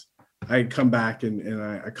 because I had come back and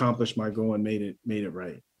I accomplished my goal and made it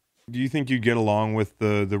right. Do you think you'd get along with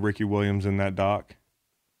the Ricky Williams in that doc?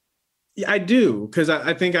 Yeah, I do, because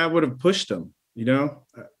I think I would have pushed him.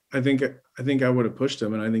 I think I would have pushed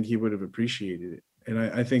him, and I think he would have appreciated it. And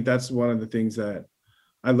I think that's one of the things that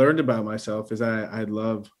I learned about myself, is I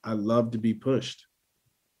love to be pushed.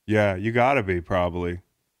 Yeah, you got to be, probably.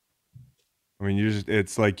 I mean,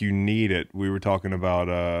 it's like you need it. We were talking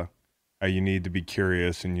about how you need to be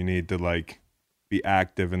curious and you need to like be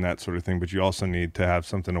active and that sort of thing, but you also need to have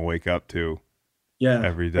something to wake up to. Yeah,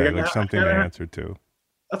 every day, like something to answer to.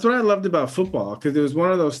 That's what I loved about football, because it was one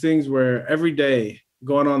of those things where every day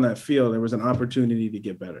going on that field, there was an opportunity to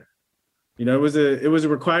get better. It was a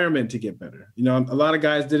requirement to get better. A lot of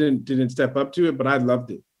guys didn't step up to it, but I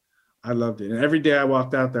loved it. And every day I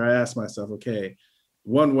walked out there, I asked myself, okay,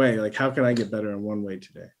 one way, like, how can I get better in one way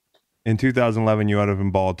today? In 2011, you out of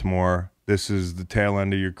in Baltimore. This is the tail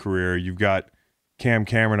end of your career. You've got Cam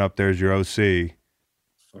Cameron up there as your OC.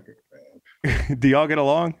 Fuck it, man. Do y'all get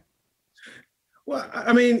along? Well,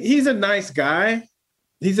 I mean, he's a nice guy.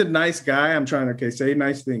 I'm trying to say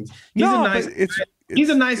nice things. He's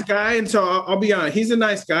a nice guy, and so I'll be honest. He's a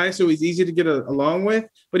nice guy, so he's easy to get along with.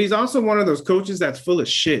 But he's also one of those coaches that's full of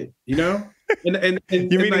shit, And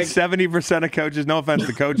you mean, like, 70% of coaches? No offense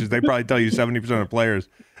to coaches, they probably tell you 70% of players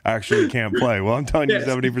actually can't play. Well, I'm telling you, Yes.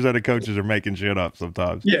 70% of coaches are making shit up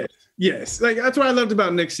sometimes. Yes. Like that's what I loved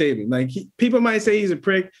about Nick Saban. Like people might say he's a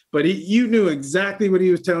prick, but you knew exactly what he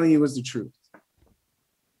was telling you was the truth.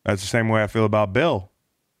 That's the same way I feel about Bill.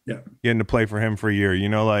 Yeah. Getting to play for him for a year. You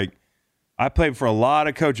know, like I played for a lot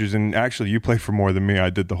of coaches, and actually you played for more than me. I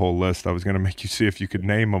did the whole list. I was going to make you see if you could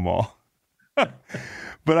name them all.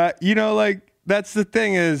 But that's the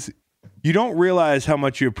thing is you don't realize how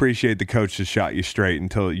much you appreciate the coach that shot you straight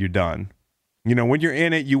until you're done. You know, when you're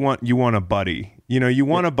in it, you want a buddy. You know, you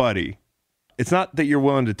want a buddy. It's not that you're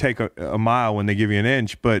willing to take a mile when they give you an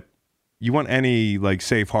inch, but you want any like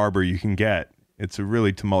safe harbor you can get. It's a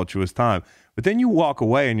really tumultuous time. But then you walk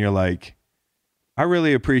away and you're like, I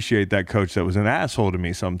really appreciate that coach that was an asshole to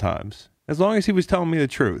me sometimes, as long as he was telling me the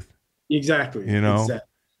truth. Exactly. You know? Exactly.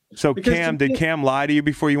 So Because did Cam lie to you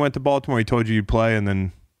before you went to Baltimore? He told you you'd play and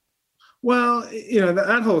then... Well, you know,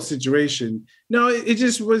 that whole situation, no, it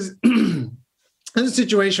just was it was a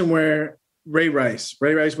situation where Ray Rice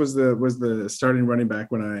was the starting running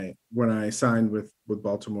back when I signed with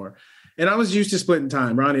Baltimore. And I was used to splitting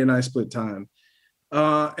time. Ronnie and I split time.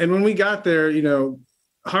 And when we got there, you know,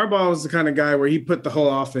 Harbaugh was the kind of guy where he put the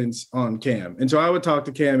whole offense on Cam. And so I would talk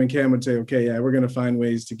to Cam and Cam would say, okay, yeah, we're going to find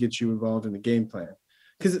ways to get you involved in the game plan.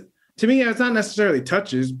 Because to me, it's not necessarily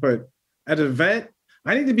touches, but at a vet,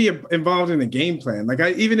 I need to be involved in the game plan. Like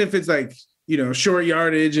even if it's like, you know, short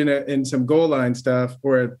yardage and some goal line stuff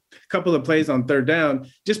or a couple of plays on third down,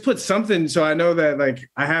 just put something so I know that like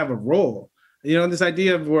I have a role. You know, this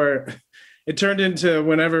idea of where it turned into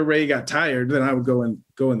whenever Ray got tired, then I would go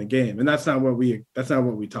in the game. And that's not what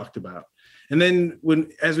we talked about. And then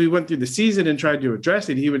as we went through the season and tried to address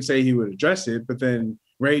it, he would say he would address it, but then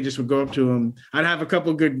Ray just would go up to him. I'd have a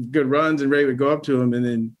couple good runs and Ray would go up to him and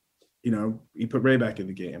then, you know, he put Ray back in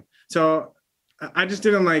the game. So I just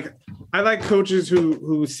didn't like, I like coaches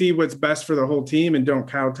who see what's best for the whole team and don't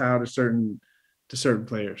kowtow to certain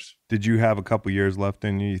players. Did you have a couple years left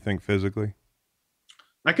in you think, physically?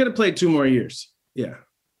 I could have played 2 more years. Yeah.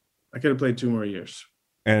 I could have played 2 more years.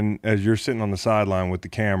 And as you're sitting on the sideline with the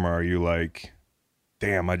camera, are you like,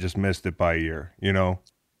 damn, I just missed it by a year, you know?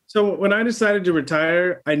 So when I decided to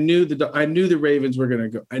retire, I knew the Ravens were going to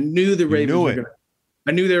go. I knew the Ravens were going to.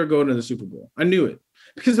 I knew they were going to the Super Bowl. I knew it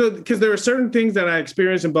because there were certain things that I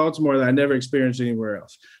experienced in Baltimore that I never experienced anywhere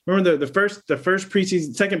else. Remember the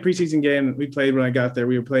second preseason game that we played when I got there,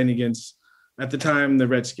 we were playing against, at the time, the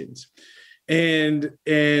Redskins. And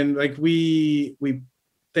like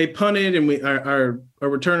they punted and our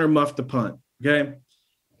returner muffed the punt. Okay.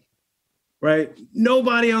 Right.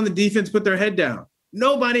 Nobody on the defense put their head down.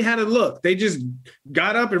 Nobody had a look. They just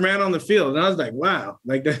got up and ran on the field. And I was like, wow,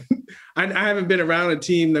 like that. I haven't been around a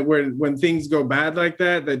team that when things go bad like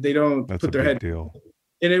that they don't put their head deal.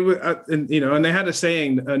 And it was, and they had a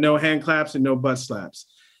saying, no hand claps and no butt slaps,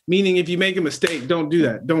 meaning if you make a mistake, don't do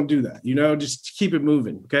that. Don't do that. You know, just keep it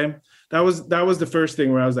moving. Okay. That was the first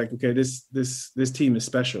thing where I was like, okay, this team is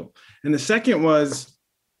special. And the second was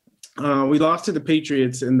we lost to the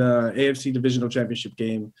Patriots in the AFC Divisional Championship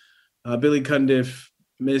game. Billy Cundiff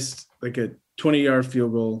missed like a 20-yard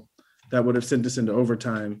field goal that would have sent us into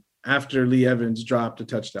overtime after Lee Evans dropped a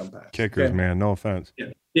touchdown pass. Kickers, okay? Man, no offense.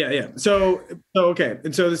 Yeah. So okay.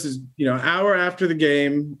 And so this is, an hour after the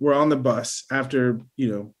game, we're on the bus after,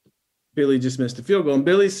 Billy just missed a field goal, and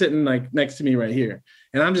Billy's sitting like next to me right here.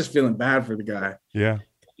 And I'm just feeling bad for the guy. Yeah.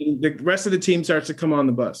 The rest of the team starts to come on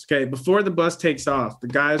the bus. Okay. Before the bus takes off, the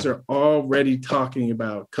guys are already talking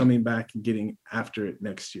about coming back and getting after it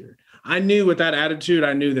next year. I knew with that attitude,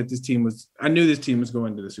 I knew this team was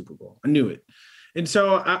going to the Super Bowl. I knew it. And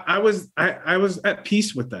so I was at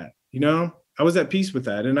peace with that. I was at peace with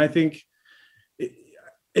that. And I think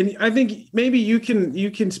maybe you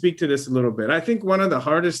can speak to this a little bit. I think one of the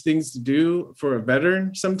hardest things to do for a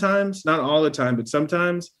veteran sometimes, not all the time, but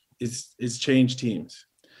sometimes is change teams,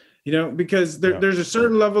 because there's a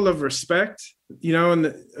certain level of respect,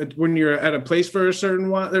 and when you're at a place for a certain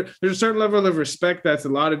one, there's a certain level of respect that's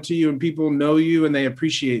allotted to you and people know you and they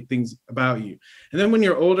appreciate things about you. And then when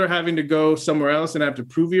you're older, having to go somewhere else and have to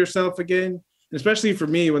prove yourself again, especially for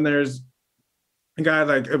me, when there's a guy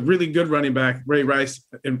like a really good running back, Ray Rice,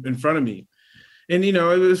 in front of me. And, it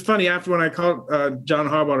was funny after when I called John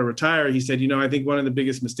Harbaugh to retire, he said, I think one of the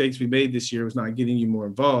biggest mistakes we made this year was not getting you more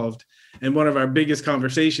involved. And one of our biggest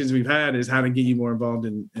conversations we've had is how to get you more involved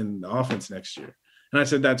in the offense next year. And I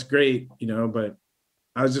said, that's great, but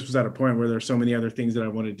I was at a point where there's so many other things that I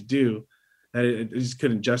wanted to do that it just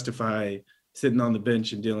couldn't justify sitting on the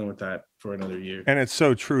bench and dealing with that for another year. And it's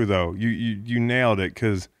so true, though. You nailed it,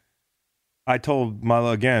 because I told my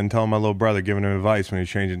little brother, giving him advice when he was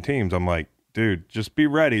changing teams, I'm like, dude, just be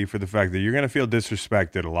ready for the fact that you're going to feel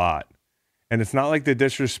disrespected a lot. And it's not like the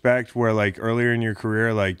disrespect where like earlier in your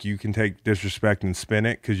career, like you can take disrespect and spin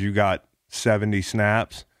it because you got 70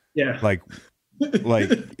 snaps. Yeah. Like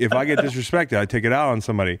if I get disrespected, I take it out on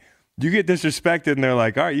somebody. You get disrespected and they're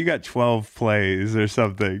like, all right, you got 12 plays or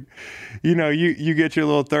something. You know, you get your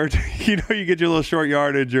little third, you get your little short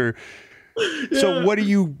yardage or So what do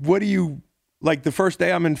you like the first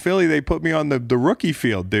day I'm in Philly, they put me on the rookie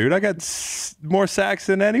field, dude. I got more sacks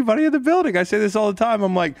than anybody in the building. I say this all the time.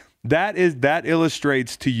 I'm like, that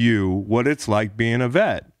illustrates to you what it's like being a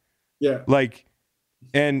vet. Yeah. Like,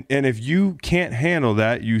 and if you can't handle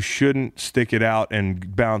that, you shouldn't stick it out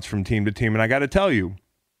and bounce from team to team. And I got to tell you,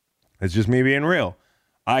 it's just me being real.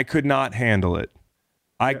 I could not handle it.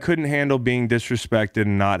 I couldn't handle being disrespected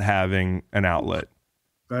and not having an outlet.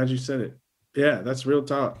 Glad you said it. Yeah, that's real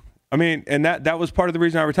talk. I mean, and that was part of the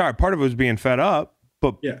reason I retired. Part of it was being fed up,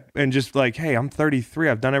 but and just like, hey, I'm 33.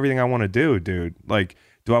 I've done everything I want to do, dude. Like,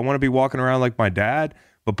 do I want to be walking around like my dad?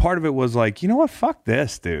 But part of it was like, you know what? Fuck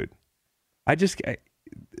this, dude.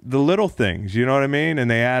 The little things, you know what I mean? And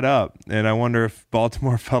they add up. And I wonder if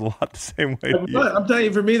Baltimore felt a lot the same way. I'm telling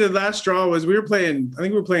you, for me, the last straw was I think we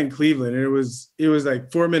were playing Cleveland, and it was like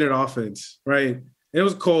 4-minute offense, right? And it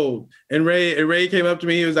was cold. And Ray came up to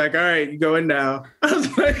me. He was like, all right, you go in now. I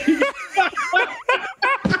was like,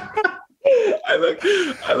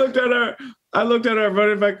 I looked at our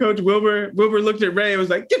running back coach, Wilbur. Wilbur looked at Ray and was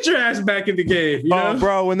like, get your ass back in the game. You know? Oh,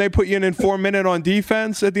 bro, when they put you in 4-minute on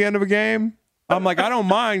defense at the end of a game, I'm like, I don't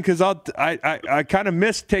mind because I kind of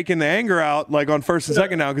miss taking the anger out like on first and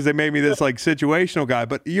second down because they made me this like situational guy.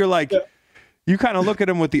 But you're like, you kind of look at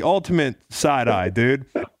him with the ultimate side eye, dude.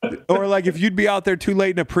 Or like if you'd be out there too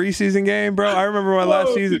late in a preseason game, bro. I remember my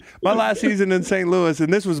last season in St. Louis,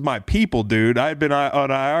 and this was my people, dude. I had been on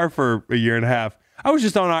IR for a year and a half. I was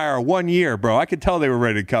just on IR 1 year, bro. I could tell they were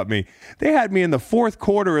ready to cut me. They had me in the fourth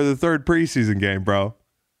quarter of the third preseason game, bro.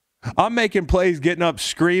 I'm making plays, getting up,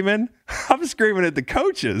 screaming. I'm screaming at the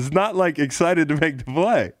coaches, not like excited to make the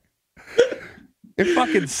play. It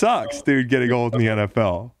fucking sucks, dude, getting old in the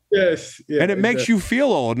NFL. Yes. Yeah, and it makes you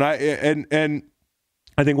feel old. And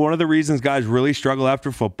I think one of the reasons guys really struggle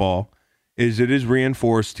after football is it is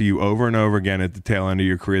reinforced to you over and over again at the tail end of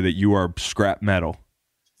your career that you are scrap metal.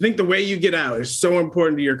 I think the way you get out is so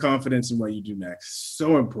important to your confidence in what you do next.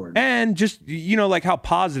 So important. And just, like how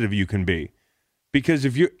positive you can be. Because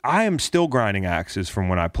I am still grinding axes from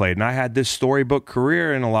when I played, and I had this storybook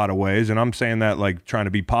career in a lot of ways, and I'm saying that like trying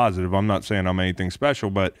to be positive. I'm not saying I'm anything special,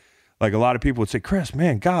 but like a lot of people would say, Chris,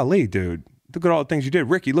 man, golly, dude, look at all the things you did.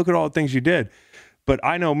 Ricky, look at all the things you did. But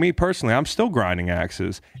I know me personally, I'm still grinding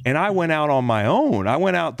axes, and I went out on my own. I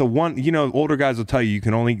went out older guys will tell you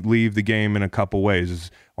can only leave the game in a couple ways.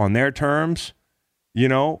 It's on their terms,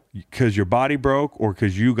 because your body broke or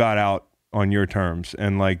because you got out on your terms.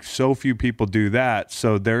 And like so few people do that.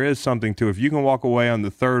 So there is something to, if you can walk away on the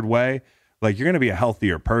third way, like you're going to be a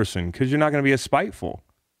healthier person because you're not going to be as spiteful.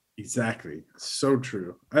 Exactly. So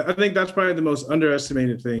true. I think that's probably the most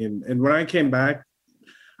underestimated thing. And when I came back,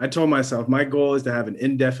 I told myself my goal is to have an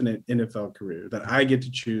indefinite NFL career that I get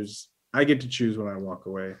to choose. I get to choose when I walk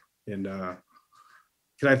away. And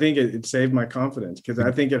because I think it saved my confidence, because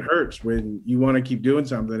I think it hurts when you want to keep doing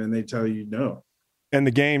something and they tell you no. And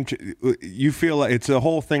the game, you feel like it's a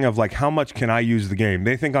whole thing of like, how much can I use the game?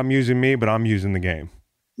 They think I'm using me, but I'm using the game.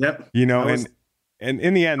 Yep. And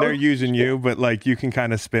in the end, they're using you, but like you can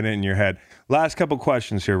kind of spin it in your head. Last couple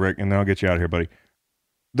questions here, Rick, and then I'll get you out of here, buddy.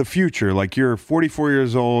 The future, like you're 44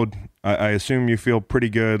 years old. I assume you feel pretty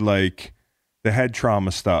good, like the head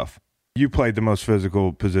trauma stuff. You played the most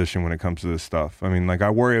physical position when it comes to this stuff. I mean, like I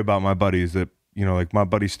worry about my buddies that, like my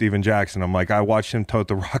buddy Steven Jackson, I'm like, I watched him tote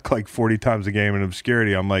the rock like 40 times a game in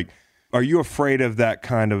obscurity. I'm like, are you afraid of that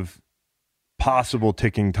kind of possible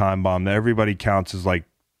ticking time bomb that everybody counts as like,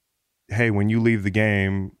 hey, when you leave the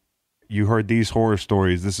game, you heard these horror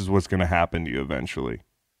stories, this is what's going to happen to you eventually?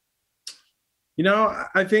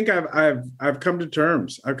 I think I've come to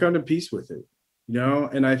terms. I've come to peace with it,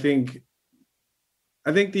 and I think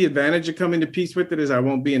the advantage of coming to peace with it is I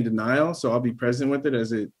won't be in denial. So I'll be present with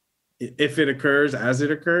it if it occurs, as it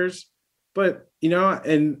occurs. But,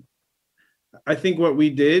 and I think what we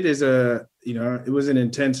did is it was an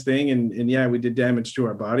intense thing, and yeah, we did damage to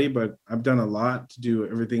our body, but I've done a lot to do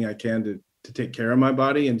everything I can to take care of my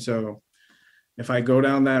body. And so if I go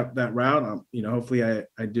down that route, hopefully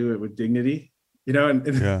I do it with dignity, and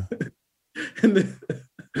yeah. And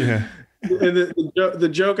the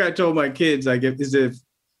joke I told my kids, is if,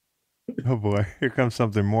 oh boy, here comes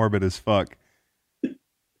something morbid as fuck.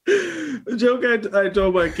 The joke I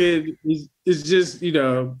told my kid is just,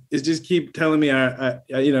 is just keep telling me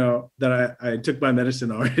that I took my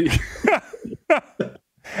medicine already.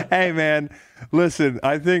 Hey man, listen,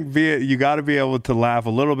 I think you got to be able to laugh a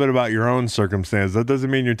little bit about your own circumstance. That doesn't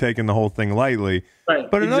mean you're taking the whole thing lightly. Right.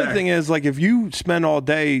 But another thing is, like, if you spend all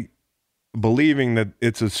day believing that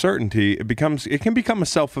it's a certainty, it can become a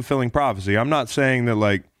self-fulfilling prophecy. I'm not saying that,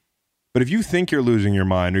 like, but if you think you're losing your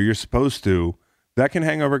mind or you're supposed to, that can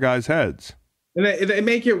hang over guys' heads. And it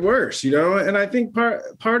make it worse, And I think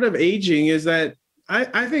part of aging is that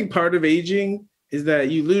I think part of aging is that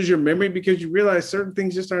you lose your memory because you realize certain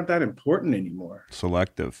things just aren't that important anymore.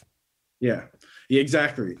 Selective. Yeah,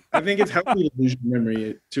 exactly. I think it's healthy to lose your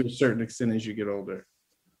memory to a certain extent as you get older.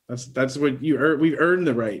 That's what you earn. We've earned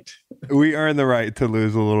the right. We earn the right to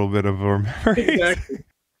lose a little bit of our memory. Exactly.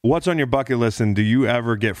 What's on your bucket list, and do you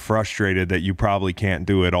ever get frustrated that you probably can't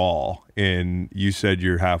do it all? And you said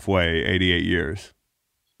you're halfway, 88 years.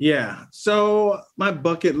 Yeah. So my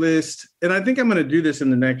bucket list, and I think I'm going to do this in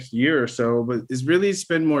the next year or so, but is really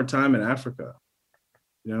spend more time in Africa.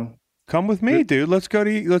 Come with me, dude. Let's go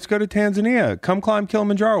to Tanzania. Come climb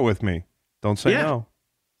Kilimanjaro with me. Don't say no.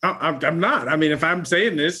 I'm not. I mean, if I'm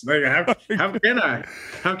saying this, like, how can I?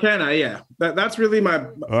 How can I? Yeah. That's really my.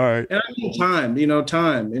 All right. And I need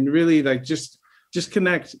time, and really, like, just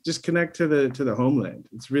connect to the homeland.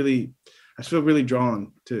 It's really, I feel really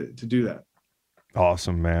drawn to do that.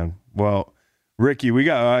 Awesome, man. Well, Ricky,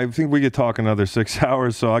 I think we could talk another 6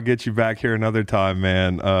 hours, so I'll get you back here another time,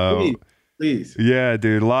 man. Please. Yeah,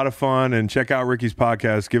 dude. A lot of fun. And check out Ricky's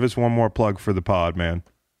podcast. Give us one more plug for the pod, man.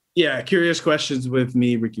 Yeah, Curious Questions with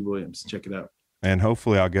me, Ricky Williams. Check it out. And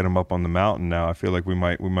hopefully I'll get him up on the mountain now. I feel like we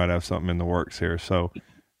might have something in the works here. So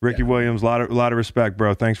Ricky Williams, a lot of respect,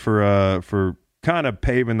 bro. Thanks for kind of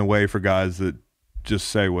paving the way for guys that just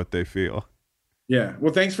say what they feel. Yeah.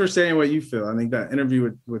 Well, thanks for saying what you feel. I think that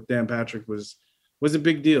interview with Dan Patrick was a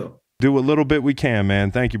big deal. Do a little bit we can,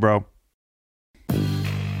 man. Thank you, bro.